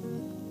light.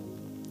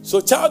 So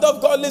child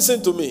of God,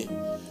 listen to me.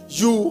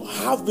 You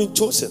have been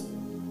chosen.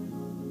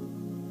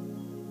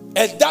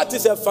 And that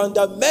is a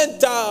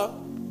fundamental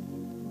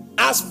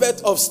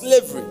aspect of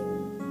slavery.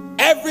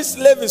 Every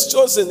slave is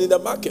chosen in the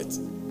market.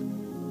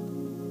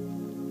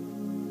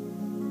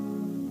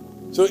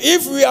 So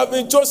if we have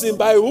been chosen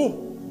by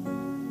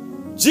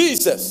whom?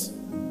 Jesus.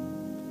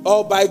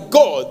 Or by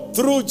God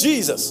through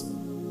Jesus.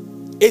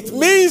 It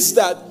means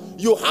that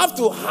you have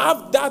to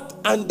have that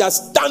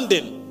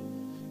understanding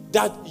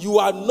that you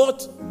are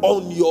not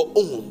on your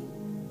own.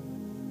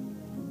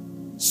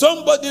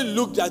 Somebody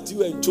looked at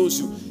you and chose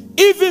you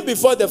even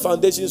before the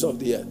foundations of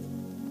the earth.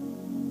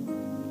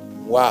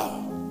 Wow.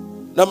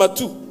 Number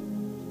 2.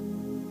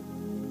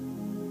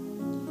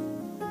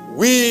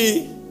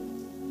 We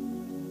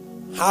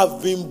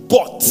have been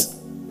bought.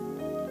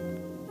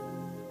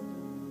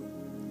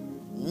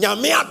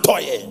 Nyame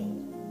atoye.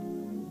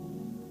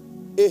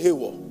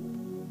 Ehewo.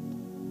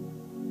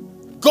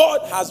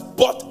 God has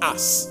bought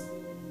us.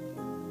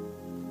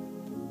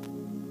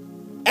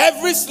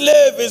 Every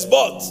slave is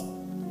bought.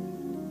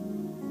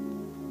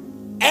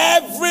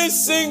 Every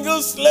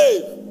single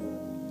slave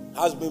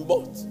has been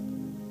bought.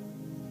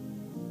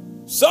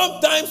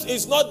 Sometimes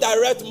it's not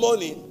direct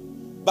money,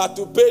 but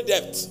to pay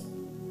debt.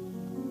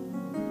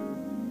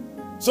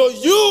 So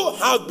you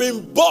have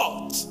been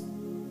bought.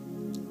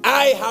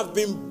 I have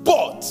been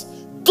bought.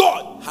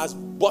 God has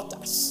bought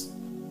us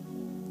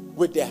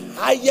with the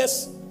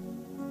highest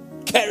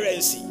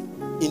currency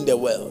in the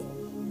world,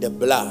 the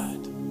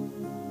blood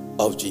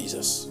of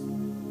Jesus.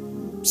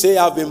 Say,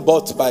 I've been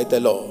bought by the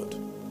Lord.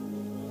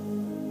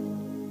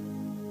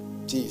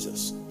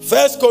 Jesus.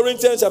 1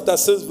 Corinthians chapter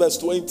 6 verse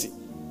 20.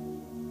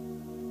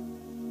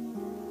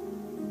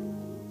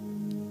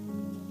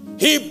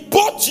 He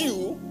bought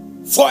you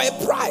for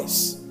a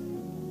price.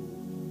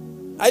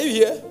 Are you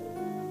here?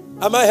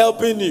 Am I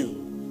helping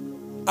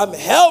you? I'm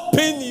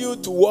helping you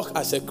to walk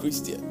as a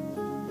Christian.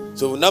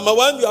 So number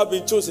 1, you have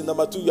been chosen.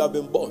 Number 2, you have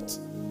been bought.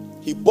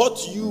 He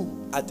bought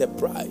you at a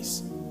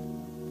price.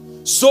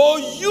 So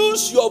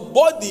use your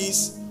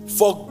bodies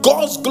for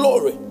God's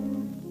glory.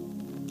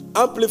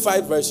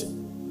 Amplified version.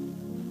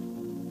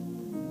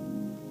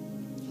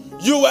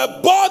 You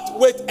were bought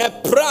with a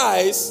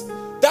price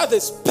that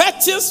is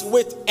purchased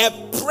with a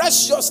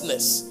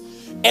preciousness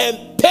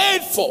and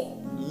paid for,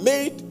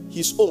 made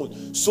his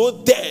own. So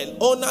then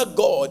honor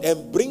God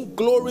and bring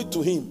glory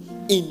to him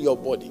in your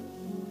body.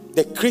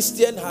 The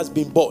Christian has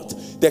been bought.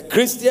 The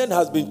Christian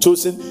has been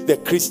chosen. The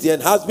Christian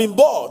has been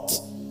bought.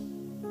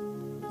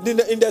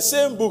 In the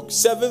same book,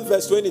 7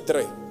 verse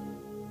 23.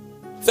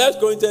 1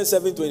 Corinthians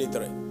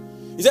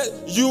 7:23. He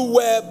said, you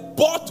were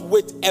bought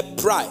with a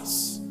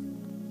price,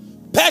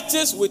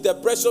 purchased with a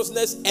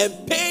preciousness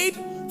and paid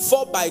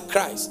for by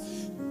Christ.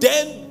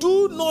 Then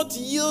do not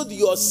yield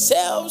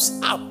yourselves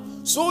up.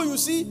 So you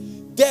see,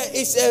 there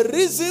is a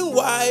reason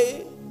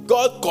why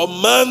God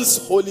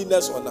commands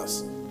holiness on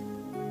us.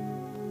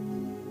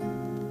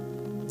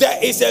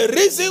 There is a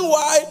reason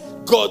why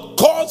God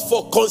calls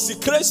for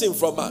consecration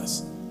from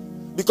us.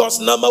 Because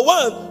number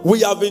 1,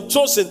 we have been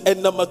chosen,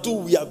 and number 2,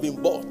 we have been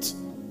bought.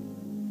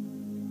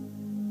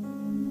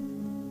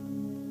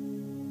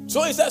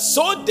 So he says,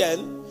 so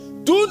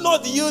then, do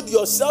not yield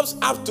yourselves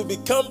up to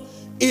become,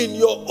 in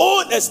your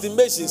own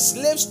estimation,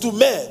 slaves to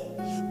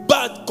men,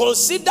 but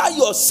consider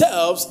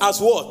yourselves as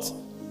what?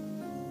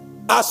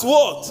 As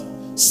what?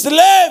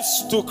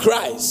 Slaves to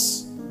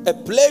Christ. A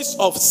place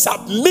of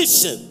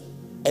submission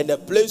and a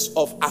place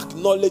of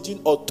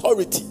acknowledging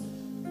authority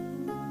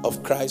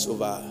of Christ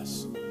over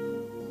us.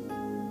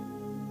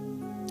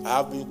 I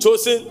have been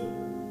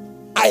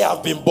chosen. I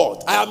have been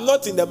bought. I am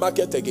not in the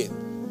market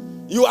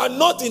again. You are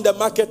not in the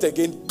market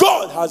again.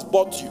 God has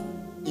bought you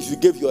if you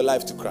give your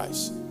life to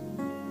Christ.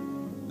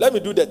 Let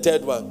me do the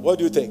third one. What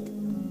do you think?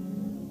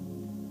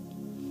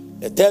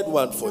 The third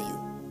one for you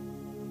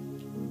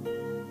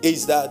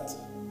is that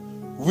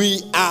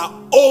we are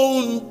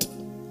owned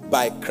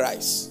by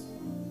Christ.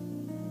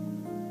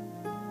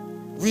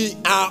 We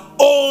are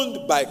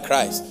owned by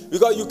Christ.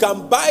 Because you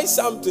can buy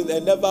something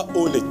and never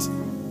own it.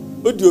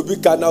 What do you be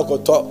now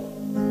talk?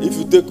 If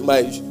you take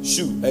my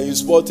shoe and you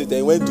spot it and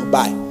you went to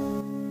buy,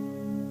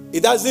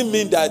 it doesn't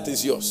mean that it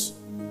is yours.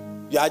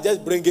 You are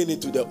just bringing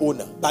it to the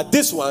owner. But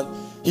this one,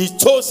 he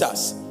chose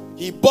us,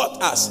 he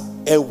bought us,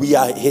 and we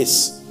are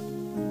his.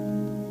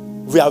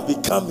 We have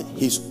become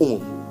his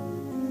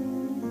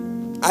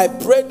own. I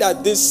pray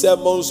that these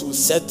sermons will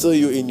settle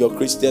you in your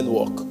Christian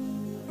walk.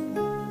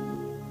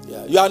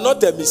 Yeah, you are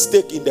not a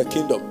mistake in the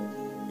kingdom.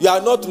 You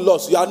are not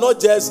lost. You are not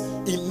just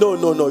in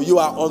no. You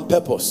are on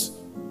purpose.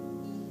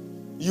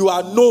 You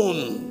are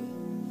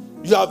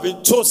known. You have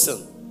been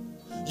chosen.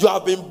 You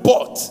have been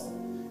bought.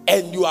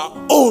 And you are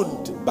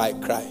owned by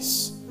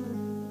Christ.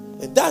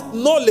 And that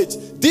knowledge,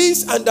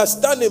 this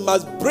understanding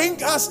must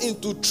bring us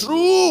into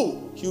true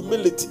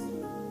humility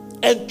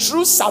and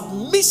true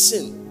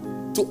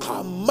submission to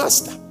our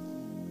Master,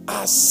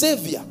 our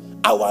Savior,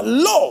 our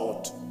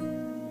Lord.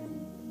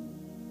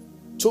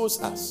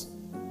 Chose us,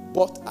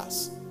 bought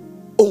us,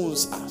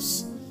 owns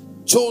us.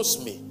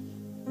 Chose me,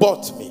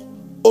 bought me,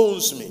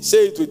 owns me.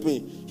 Say it with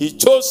me. He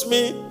chose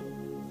me,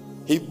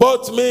 he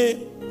bought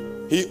me,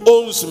 he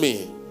owns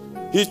me.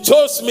 He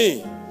chose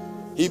me.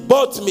 He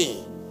bought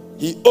me.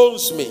 He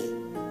owns me.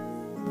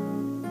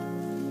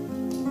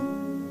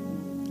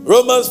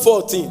 Romans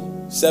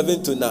 14,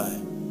 7 to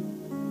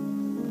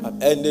 9.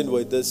 I'm ending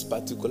with this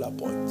particular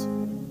point.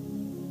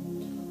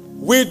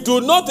 We do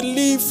not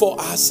live for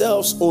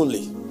ourselves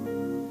only.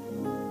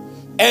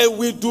 And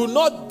we do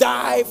not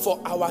die for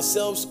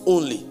ourselves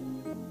only.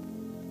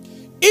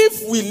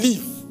 If we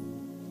live,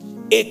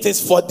 it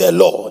is for the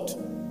Lord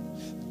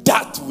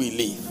that we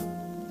live.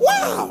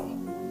 Wow.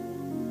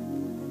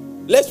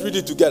 Let's read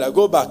it together.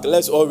 Go back.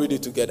 Let's all read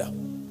it together.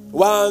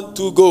 1,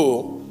 2,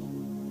 go.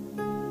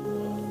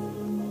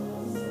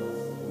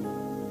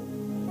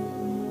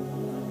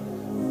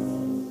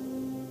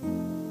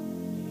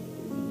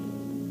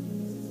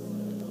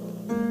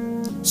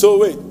 So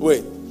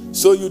wait.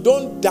 So you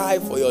don't die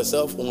for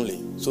yourself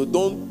only. So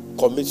don't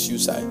commit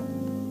suicide.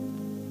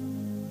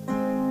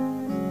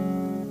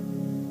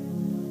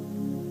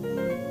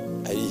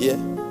 Are you here?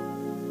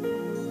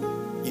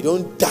 You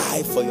don't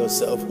die for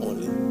yourself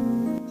only.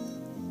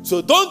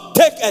 So don't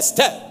take a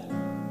step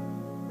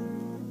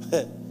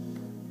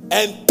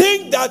and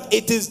think that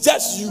it is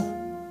just you.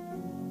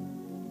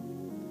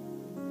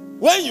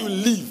 When you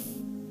live,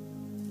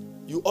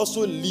 you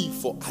also live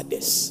for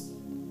others.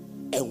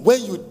 And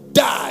when you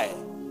die,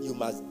 you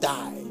must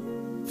die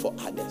for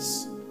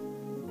others.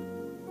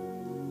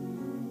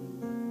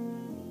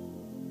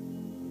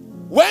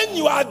 When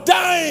you are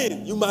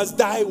dying, you must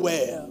die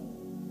well.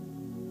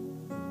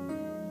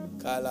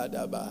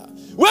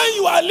 When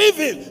you are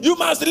living, you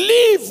must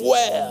live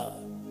well.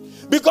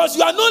 Because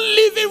you are not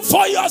living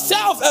for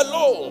yourself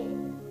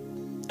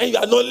alone. And you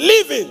are not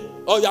living,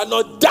 or you are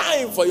not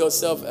dying for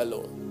yourself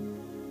alone.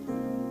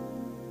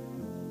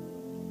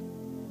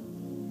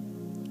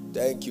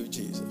 Thank you,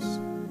 Jesus.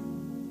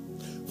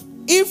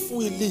 If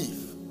we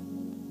live,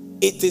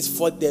 it is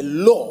for the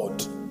Lord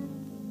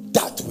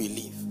that we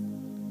live.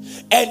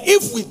 And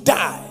if we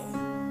die,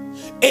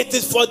 it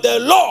is for the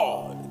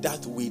Lord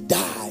that we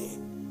die.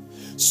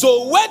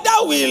 So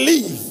whether we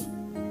live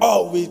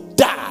or we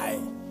die,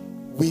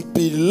 we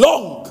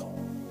belong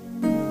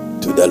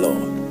to the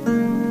Lord.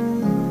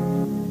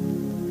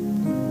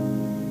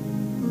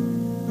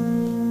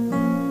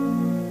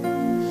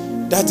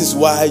 That is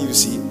why, you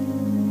see,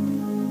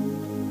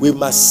 we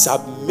must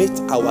submit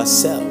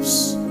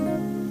ourselves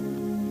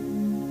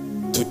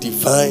to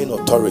divine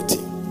authority.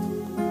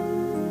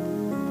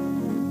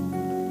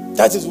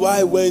 That is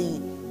why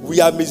when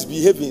we are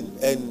misbehaving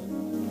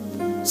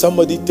and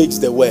somebody takes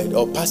the word,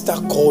 or pastor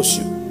calls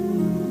you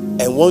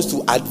and wants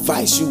to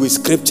advise you with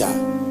scripture,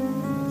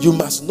 you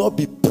must not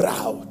be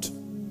proud.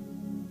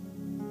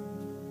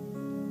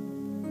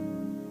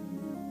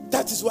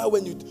 That is why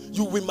when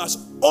we must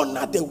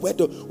honor the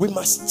word, we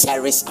must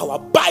cherish our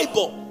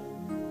Bible.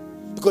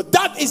 Because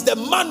that is the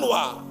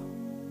manual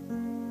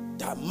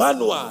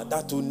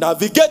that will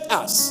navigate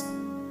us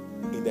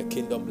in the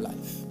kingdom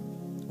life.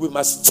 We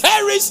must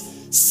cherish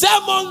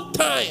sermon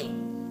time.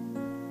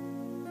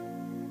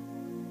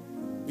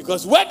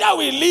 Because whether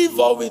we live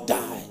or we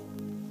die,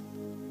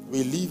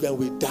 we live and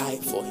we die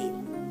for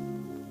Him.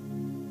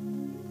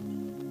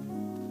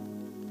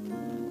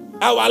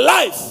 Our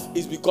life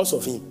is because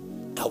of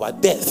Him. Our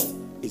death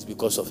is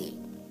because of Him.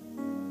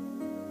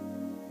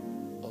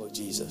 Oh,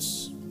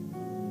 Jesus.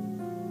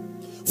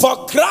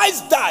 For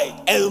Christ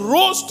died and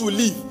rose to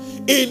live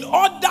in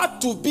order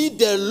to be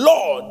the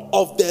Lord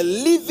of the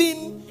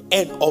living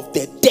and of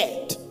the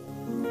dead.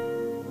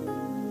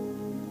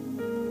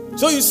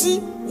 So you see,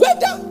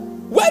 whether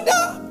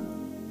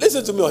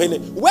listen to me,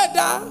 Ohene,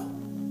 whether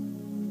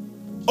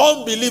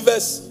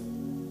unbelievers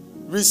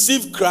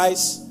receive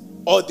Christ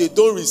or they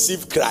don't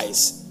receive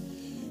Christ,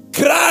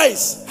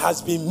 Christ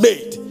has been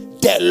made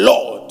the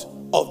Lord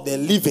of the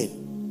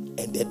living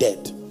and the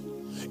dead.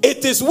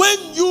 It is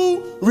when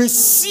you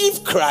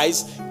receive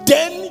Christ,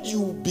 then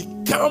you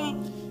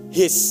become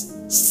His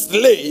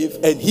slave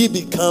and He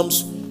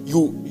becomes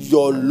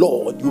your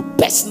Lord. You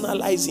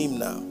personalize Him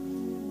now.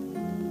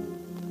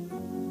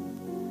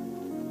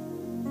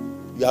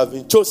 You have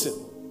been chosen.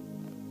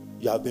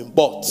 You have been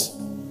bought.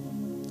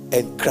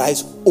 And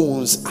Christ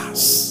owns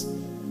us.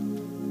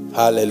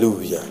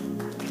 Hallelujah.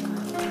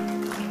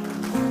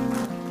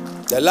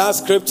 The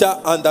last scripture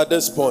under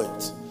this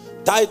point,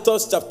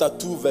 Titus chapter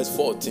 2 verse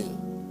 14.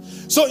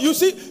 So you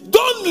see,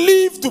 don't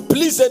live to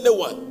please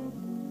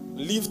anyone.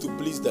 Live to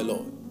please the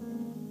Lord.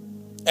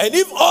 And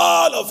if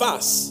all of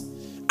us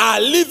are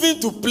living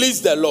to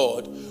please the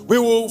Lord, we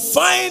will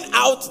find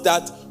out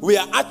that we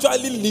are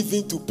actually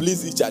living to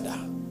please each other.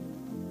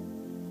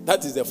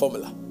 That is the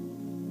formula.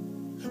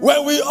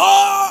 When we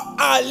all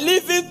are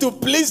living to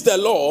please the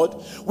Lord,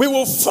 we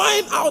will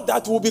find out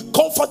that we'll be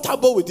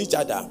comfortable with each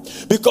other.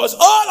 Because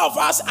all of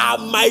us are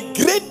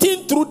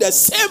migrating through the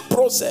same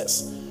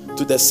process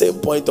to the same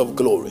point of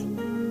glory.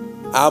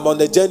 I'm on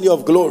the journey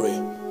of glory.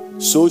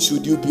 So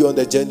should you be on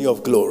the journey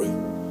of glory.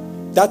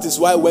 That is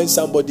why when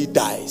somebody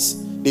dies,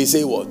 they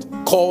say what?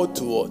 Called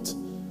to what?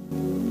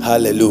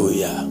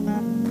 Hallelujah.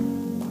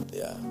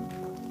 Yeah.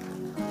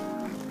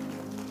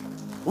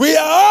 We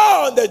are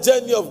all on the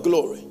journey of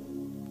glory.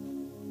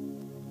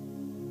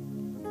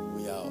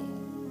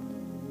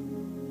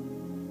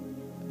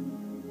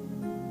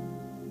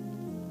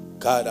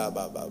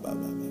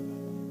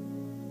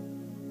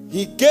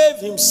 He gave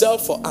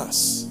himself for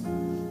us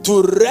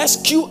to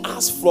rescue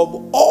us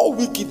from all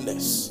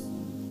wickedness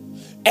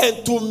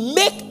and to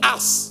make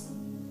us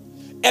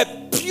a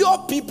pure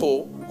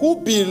people who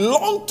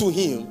belong to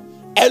him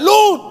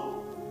alone.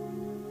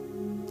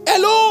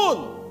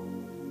 Alone.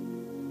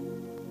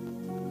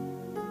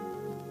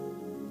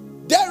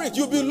 Derek,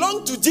 you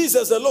belong to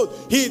Jesus alone.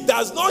 He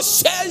does not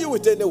share you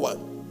with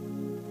anyone.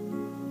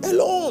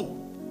 Alone.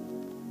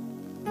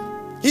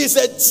 He is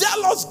a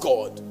jealous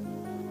God.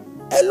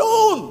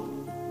 Alone.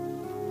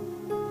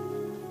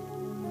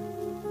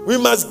 We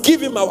must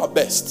give him our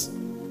best.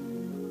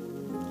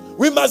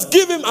 We must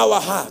give him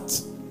our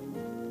heart.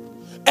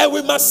 And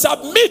we must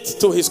submit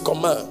to his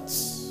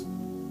commands.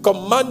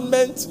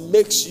 Commandment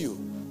makes you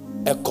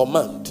a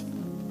command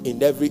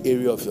in every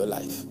area of your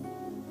life.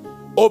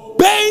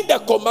 Obeying the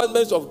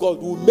commandments of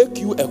God will make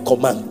you a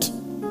command.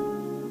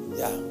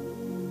 Yeah.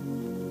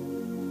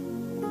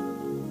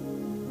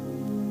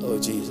 Oh,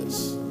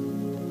 Jesus.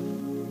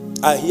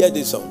 I hear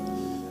this song.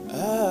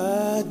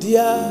 Ah,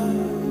 dear.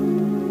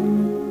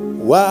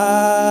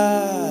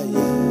 Why?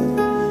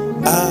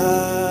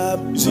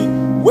 See,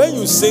 when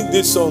you sing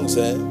these songs,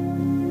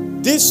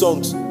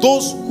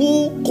 those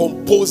who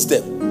composed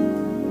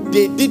them,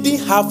 they didn't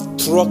have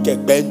truck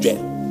and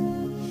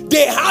benjen.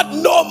 They had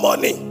no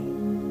money.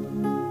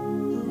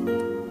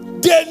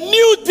 They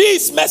knew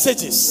these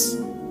messages.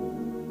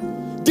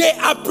 They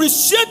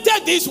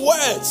appreciated these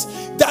words,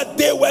 that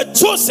they were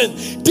chosen,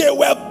 they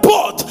were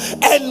bought,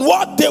 and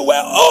what they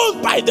were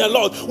owned by the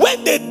Lord.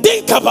 When they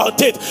think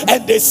about it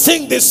and they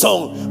sing this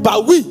song,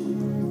 but we,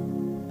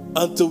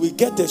 until we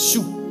get a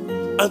shoe,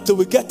 until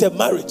we get a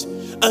marriage,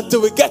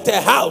 until we get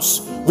a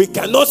house, we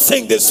cannot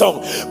sing this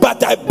song.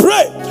 But I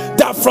pray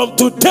that from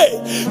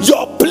today,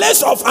 your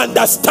place of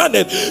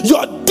understanding,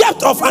 your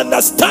depth of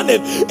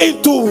understanding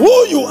into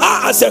who you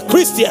are as a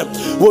Christian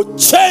will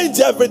change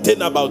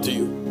everything about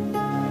you.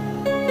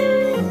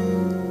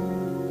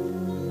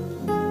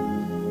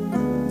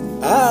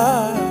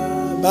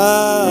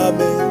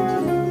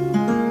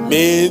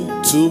 Mean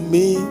to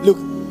me. Look,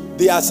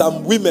 there are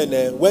some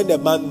women, when a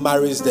man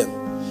marries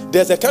them,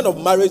 there's a kind of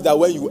marriage that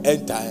when you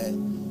enter,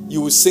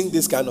 you will sing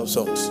this kind of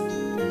songs.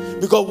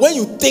 Because when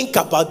you think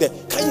about that,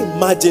 can you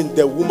imagine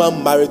the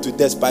woman married to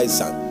despised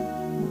son?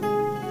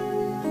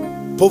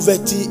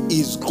 Poverty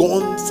is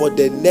gone for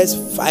the next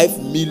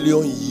 5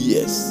 million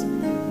years.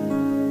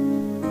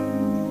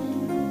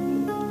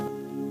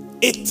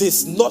 It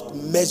is not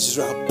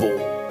measurable.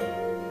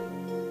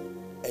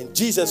 And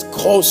Jesus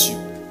calls you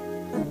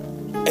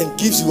and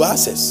gives you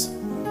access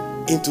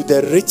into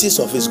the riches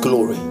of his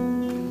glory.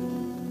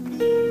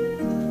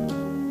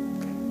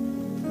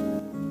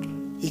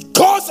 He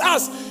calls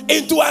us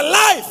into a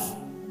life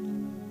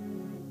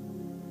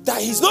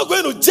that he's not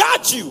going to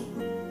judge you,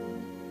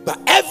 but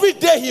every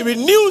day he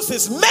renews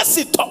his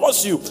mercy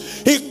towards you.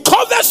 He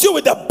covers you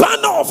with the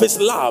banner of his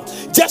love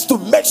just to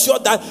make sure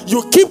that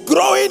you keep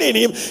growing in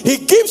him. He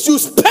gives you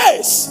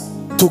space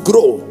to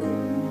grow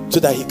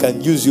so that he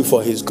can use you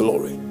for his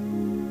glory.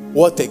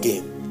 What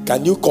again?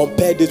 Can you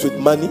compare this with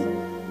money?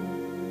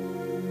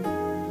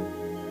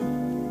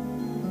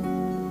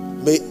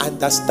 May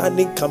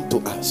understanding come to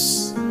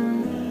us.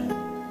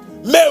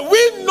 May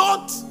we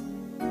not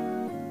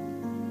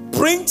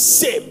bring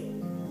shame.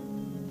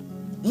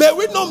 May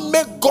we not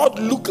make God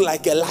look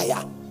like a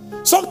liar.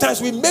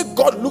 Sometimes we make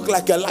God look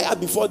like a liar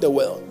before the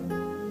world.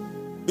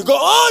 Because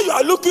all you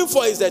are looking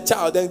for is a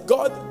child. And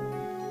God,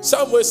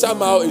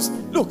 somehow is,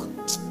 look,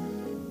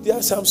 there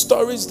are some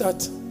stories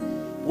that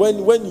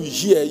when you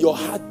hear, your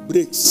heart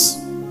breaks.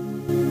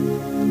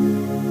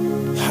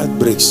 Heart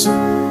breaks.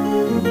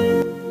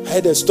 I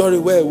heard a story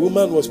where a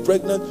woman was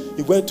pregnant.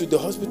 He went to the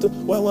hospital.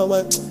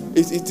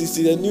 It is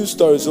a new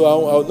story, so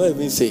I'll not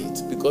even say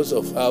it because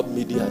of how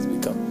media has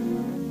become.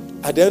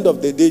 At the end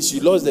of the day, she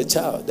lost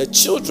the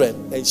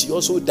children, and she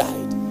also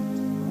died.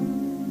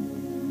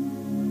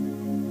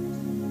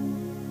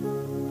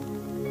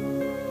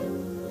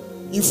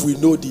 If we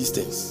know these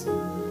things,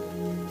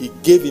 he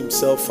gave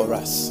himself for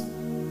us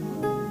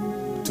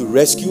to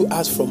rescue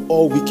us from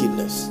all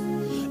wickedness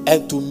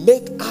and to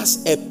make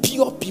us a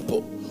pure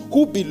people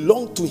who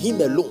belong to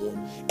him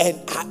alone and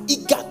are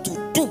eager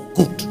to do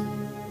good.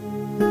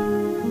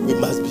 We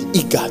must be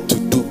eager to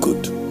do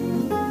good.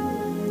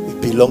 We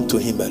belong to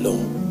him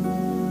alone.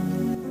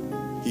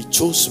 He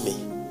chose me.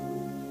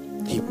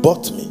 He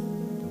bought me.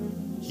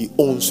 He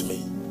owns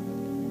me.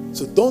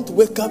 So don't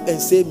wake up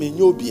and say,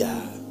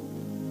 Minyobia.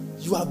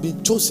 You have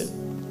been chosen.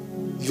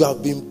 You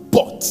have been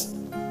bought.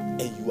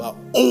 And you are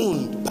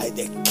owned by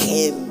the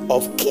King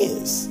of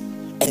Kings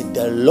and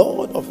the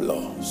Lord of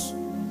Lords.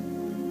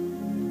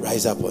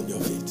 Rise up on your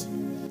feet.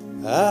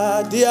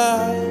 Ah,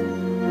 dear.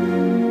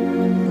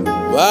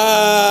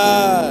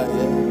 Why?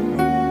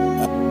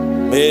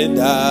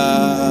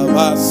 Meda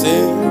wase.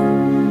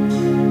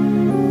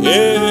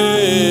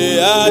 Hey,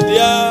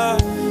 adia.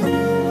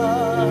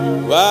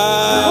 Why?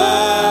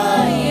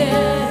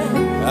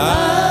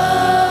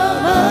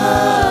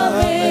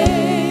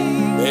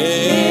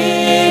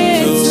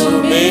 To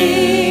me.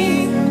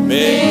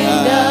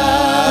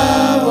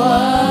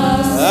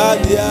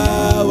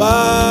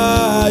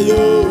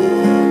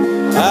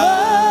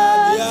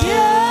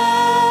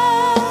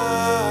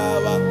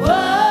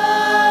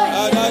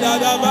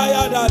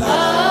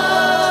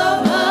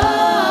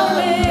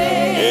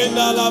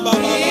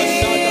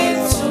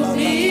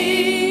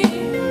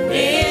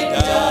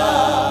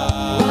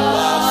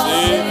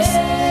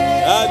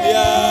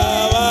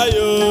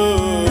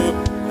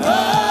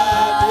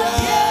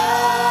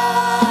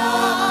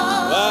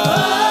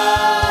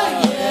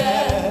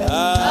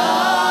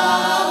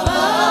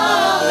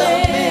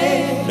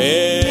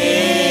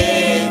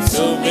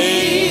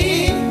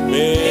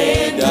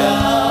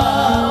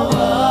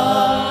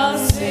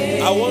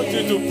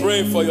 you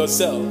pray for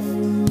yourself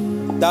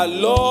that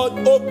Lord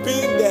open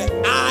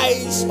the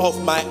eyes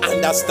of my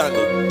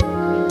understanding.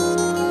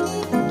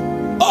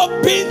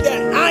 Open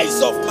the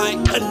eyes of my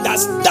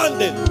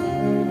understanding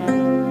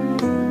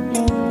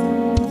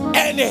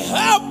and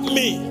help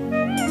me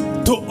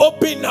to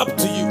open up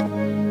to you,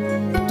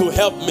 to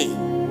help me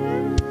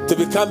to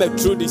become a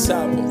true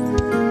disciple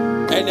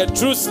and a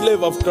true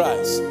slave of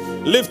Christ.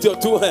 Lift your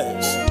two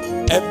hands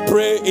and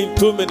pray in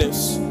 2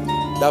 minutes.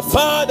 The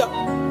Father,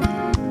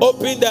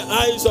 open the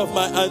eyes of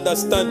my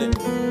understanding.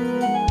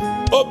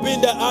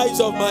 Open the eyes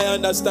of my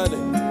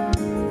understanding.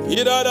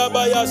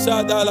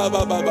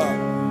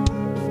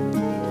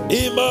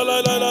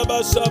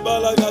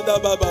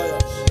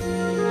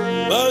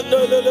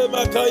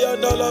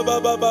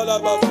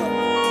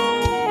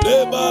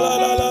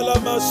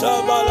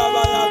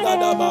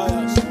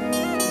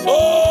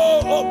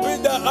 Oh,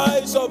 open the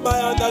eyes of my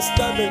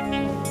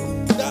understanding,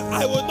 that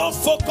I will not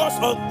focus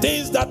on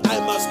things that I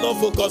must not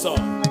focus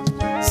on.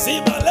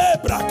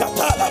 Simalebra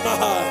katala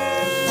maha,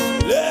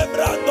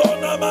 lebra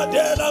dona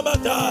madela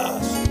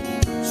matas,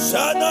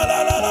 shana la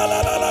la la la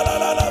la la la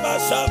la la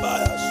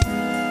mashabayas,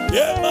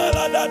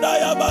 yemala da da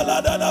ya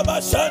bala da da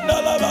bashanda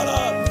la bala,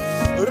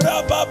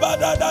 rababa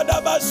da da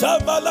da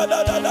bashamala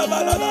da da da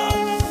bala la,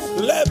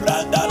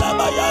 lebranda la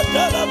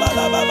bayanda la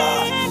bala baba,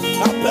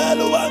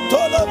 apelu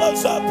antolo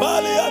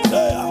mosapali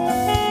atea,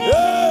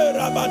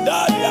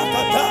 rabadali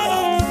akatala,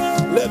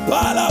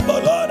 lebala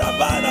bolora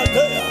bana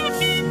tea.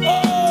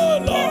 Oh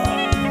Lord,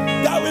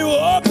 that we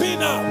will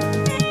open up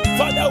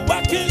for the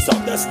workings of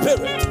the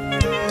Spirit,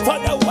 for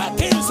the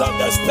workings of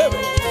the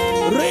Spirit.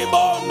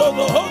 Rimondo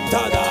no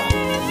hontada,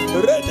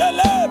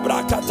 redele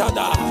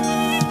brakatada,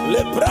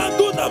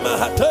 lebranduna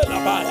mahatela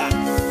baya,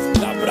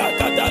 la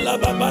brakada la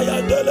babaya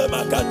de le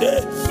makade,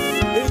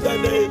 in the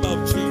name of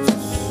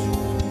Jesus.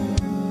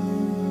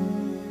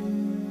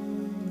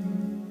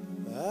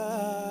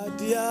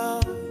 Adia,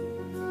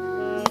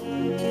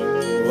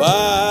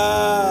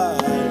 wow.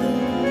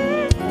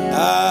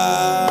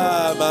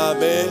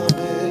 Amame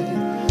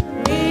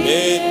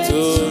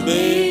into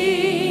me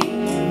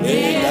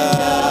in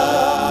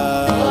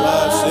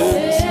our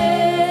sins.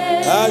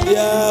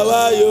 Adia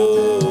wayo,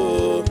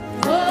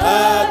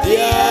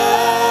 adia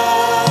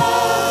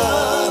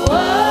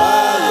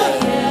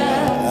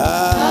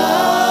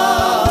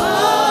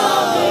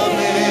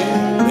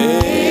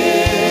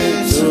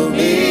into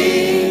me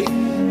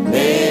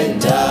in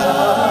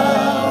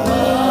our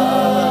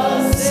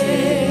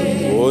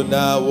sins.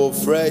 Ona wo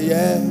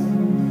freye.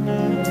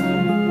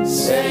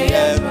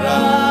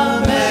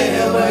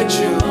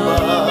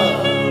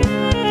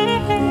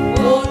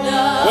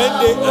 When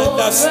they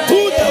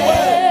understood the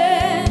word,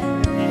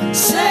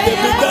 they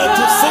began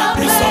to sing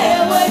this song.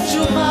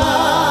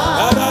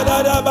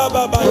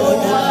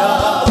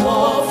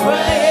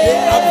 They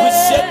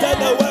appreciated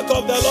the work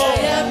of the Lord.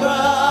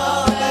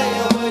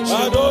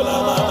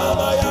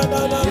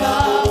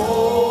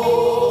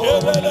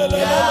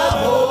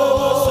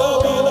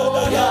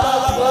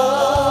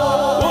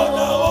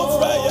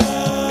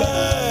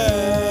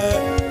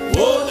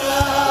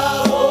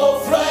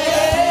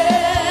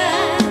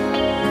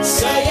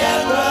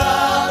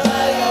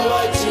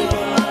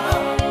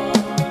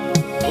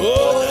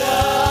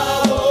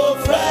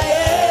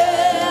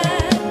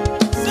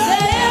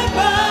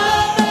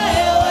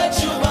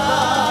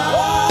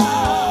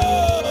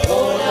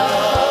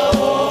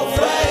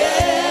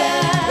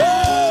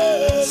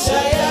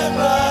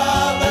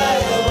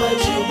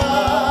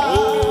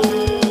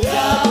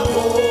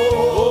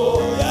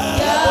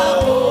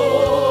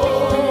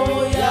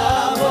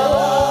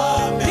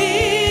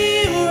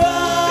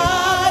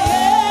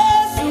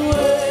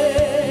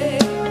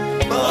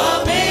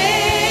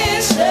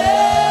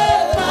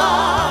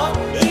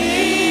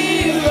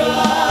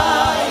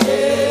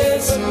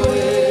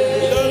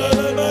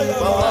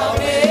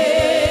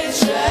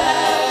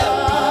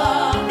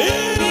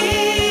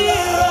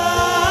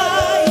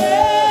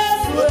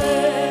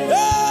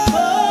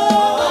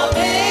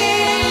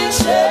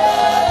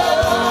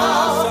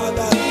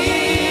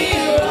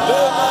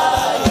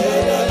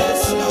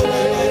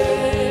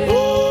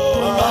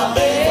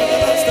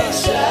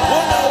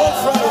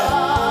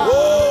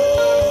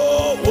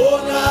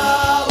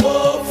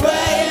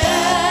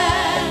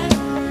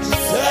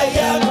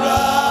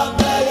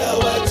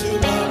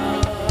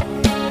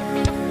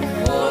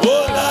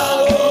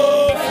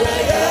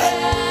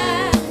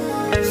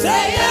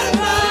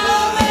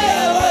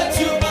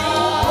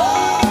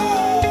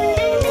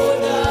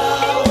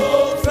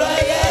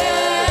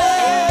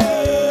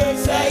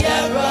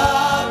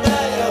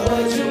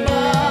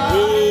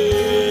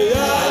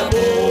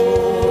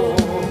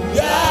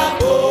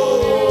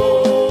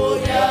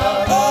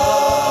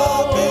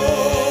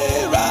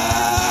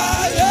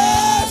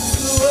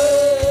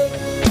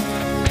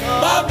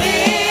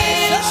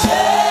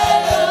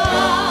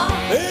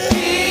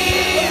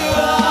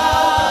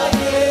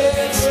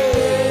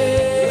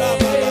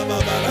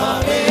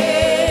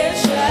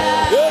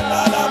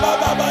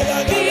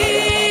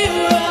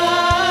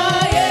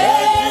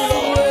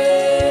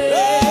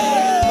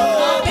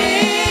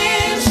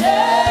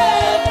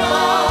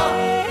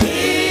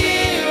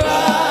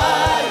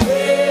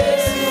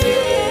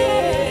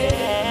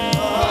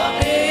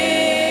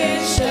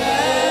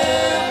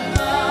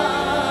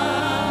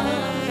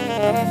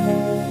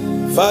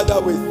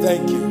 Father, we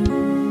thank you.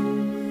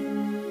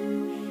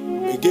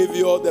 We give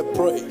you all the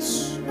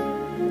praise.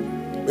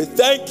 We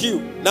thank you.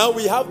 Now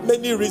we have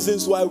many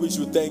reasons why we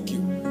should thank you.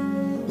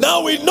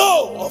 Now we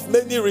know of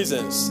many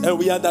reasons and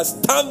we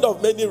understand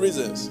of many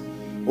reasons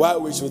why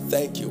we should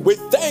thank you. We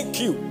thank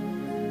you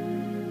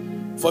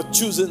for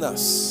choosing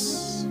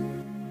us.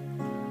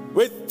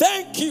 We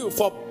thank you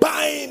for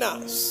buying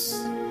us.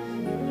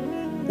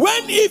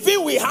 When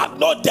even we had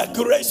no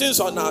decorations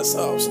on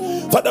ourselves.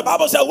 For the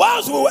Bible said,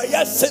 whilst we were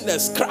yet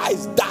sinners,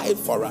 Christ died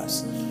for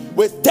us.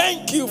 We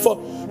thank you for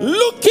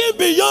looking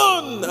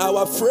beyond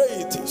our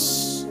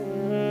frailties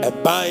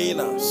and buying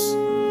us.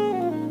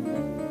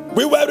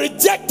 We were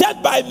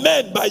rejected by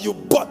men, but you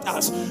bought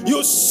us.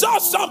 You saw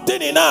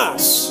something in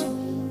us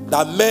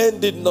that men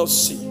did not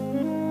see.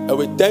 And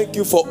we thank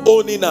you for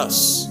owning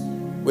us.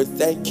 We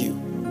thank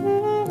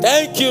you.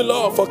 Thank you,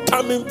 Lord, for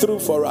coming through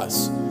for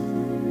us.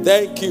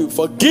 Thank you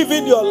for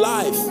giving your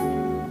life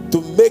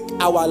to make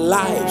our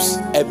lives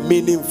a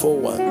meaningful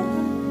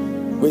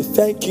one. We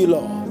thank you,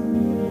 Lord.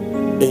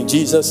 In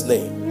Jesus'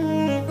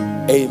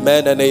 name.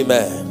 Amen and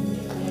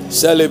amen.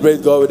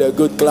 Celebrate God with a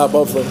good clap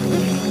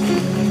offering.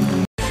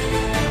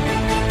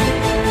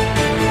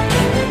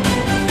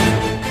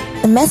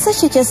 The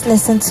message you just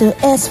listened to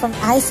is from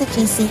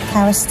ICGC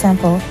Charis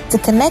Temple. To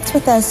connect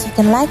with us, you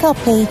can like our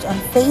page on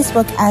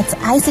Facebook at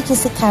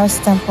ICGC Charis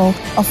Temple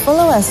or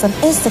follow us on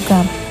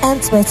Instagram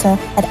and Twitter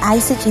at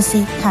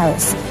ICGC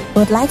Charis.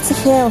 We would like to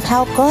hear of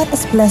how God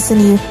is blessing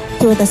you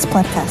through this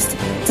podcast.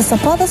 To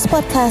support this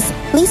podcast,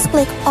 please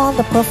click on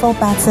the profile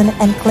button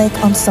and click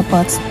on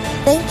support.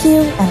 Thank you,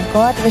 and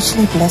God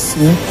richly bless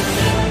you.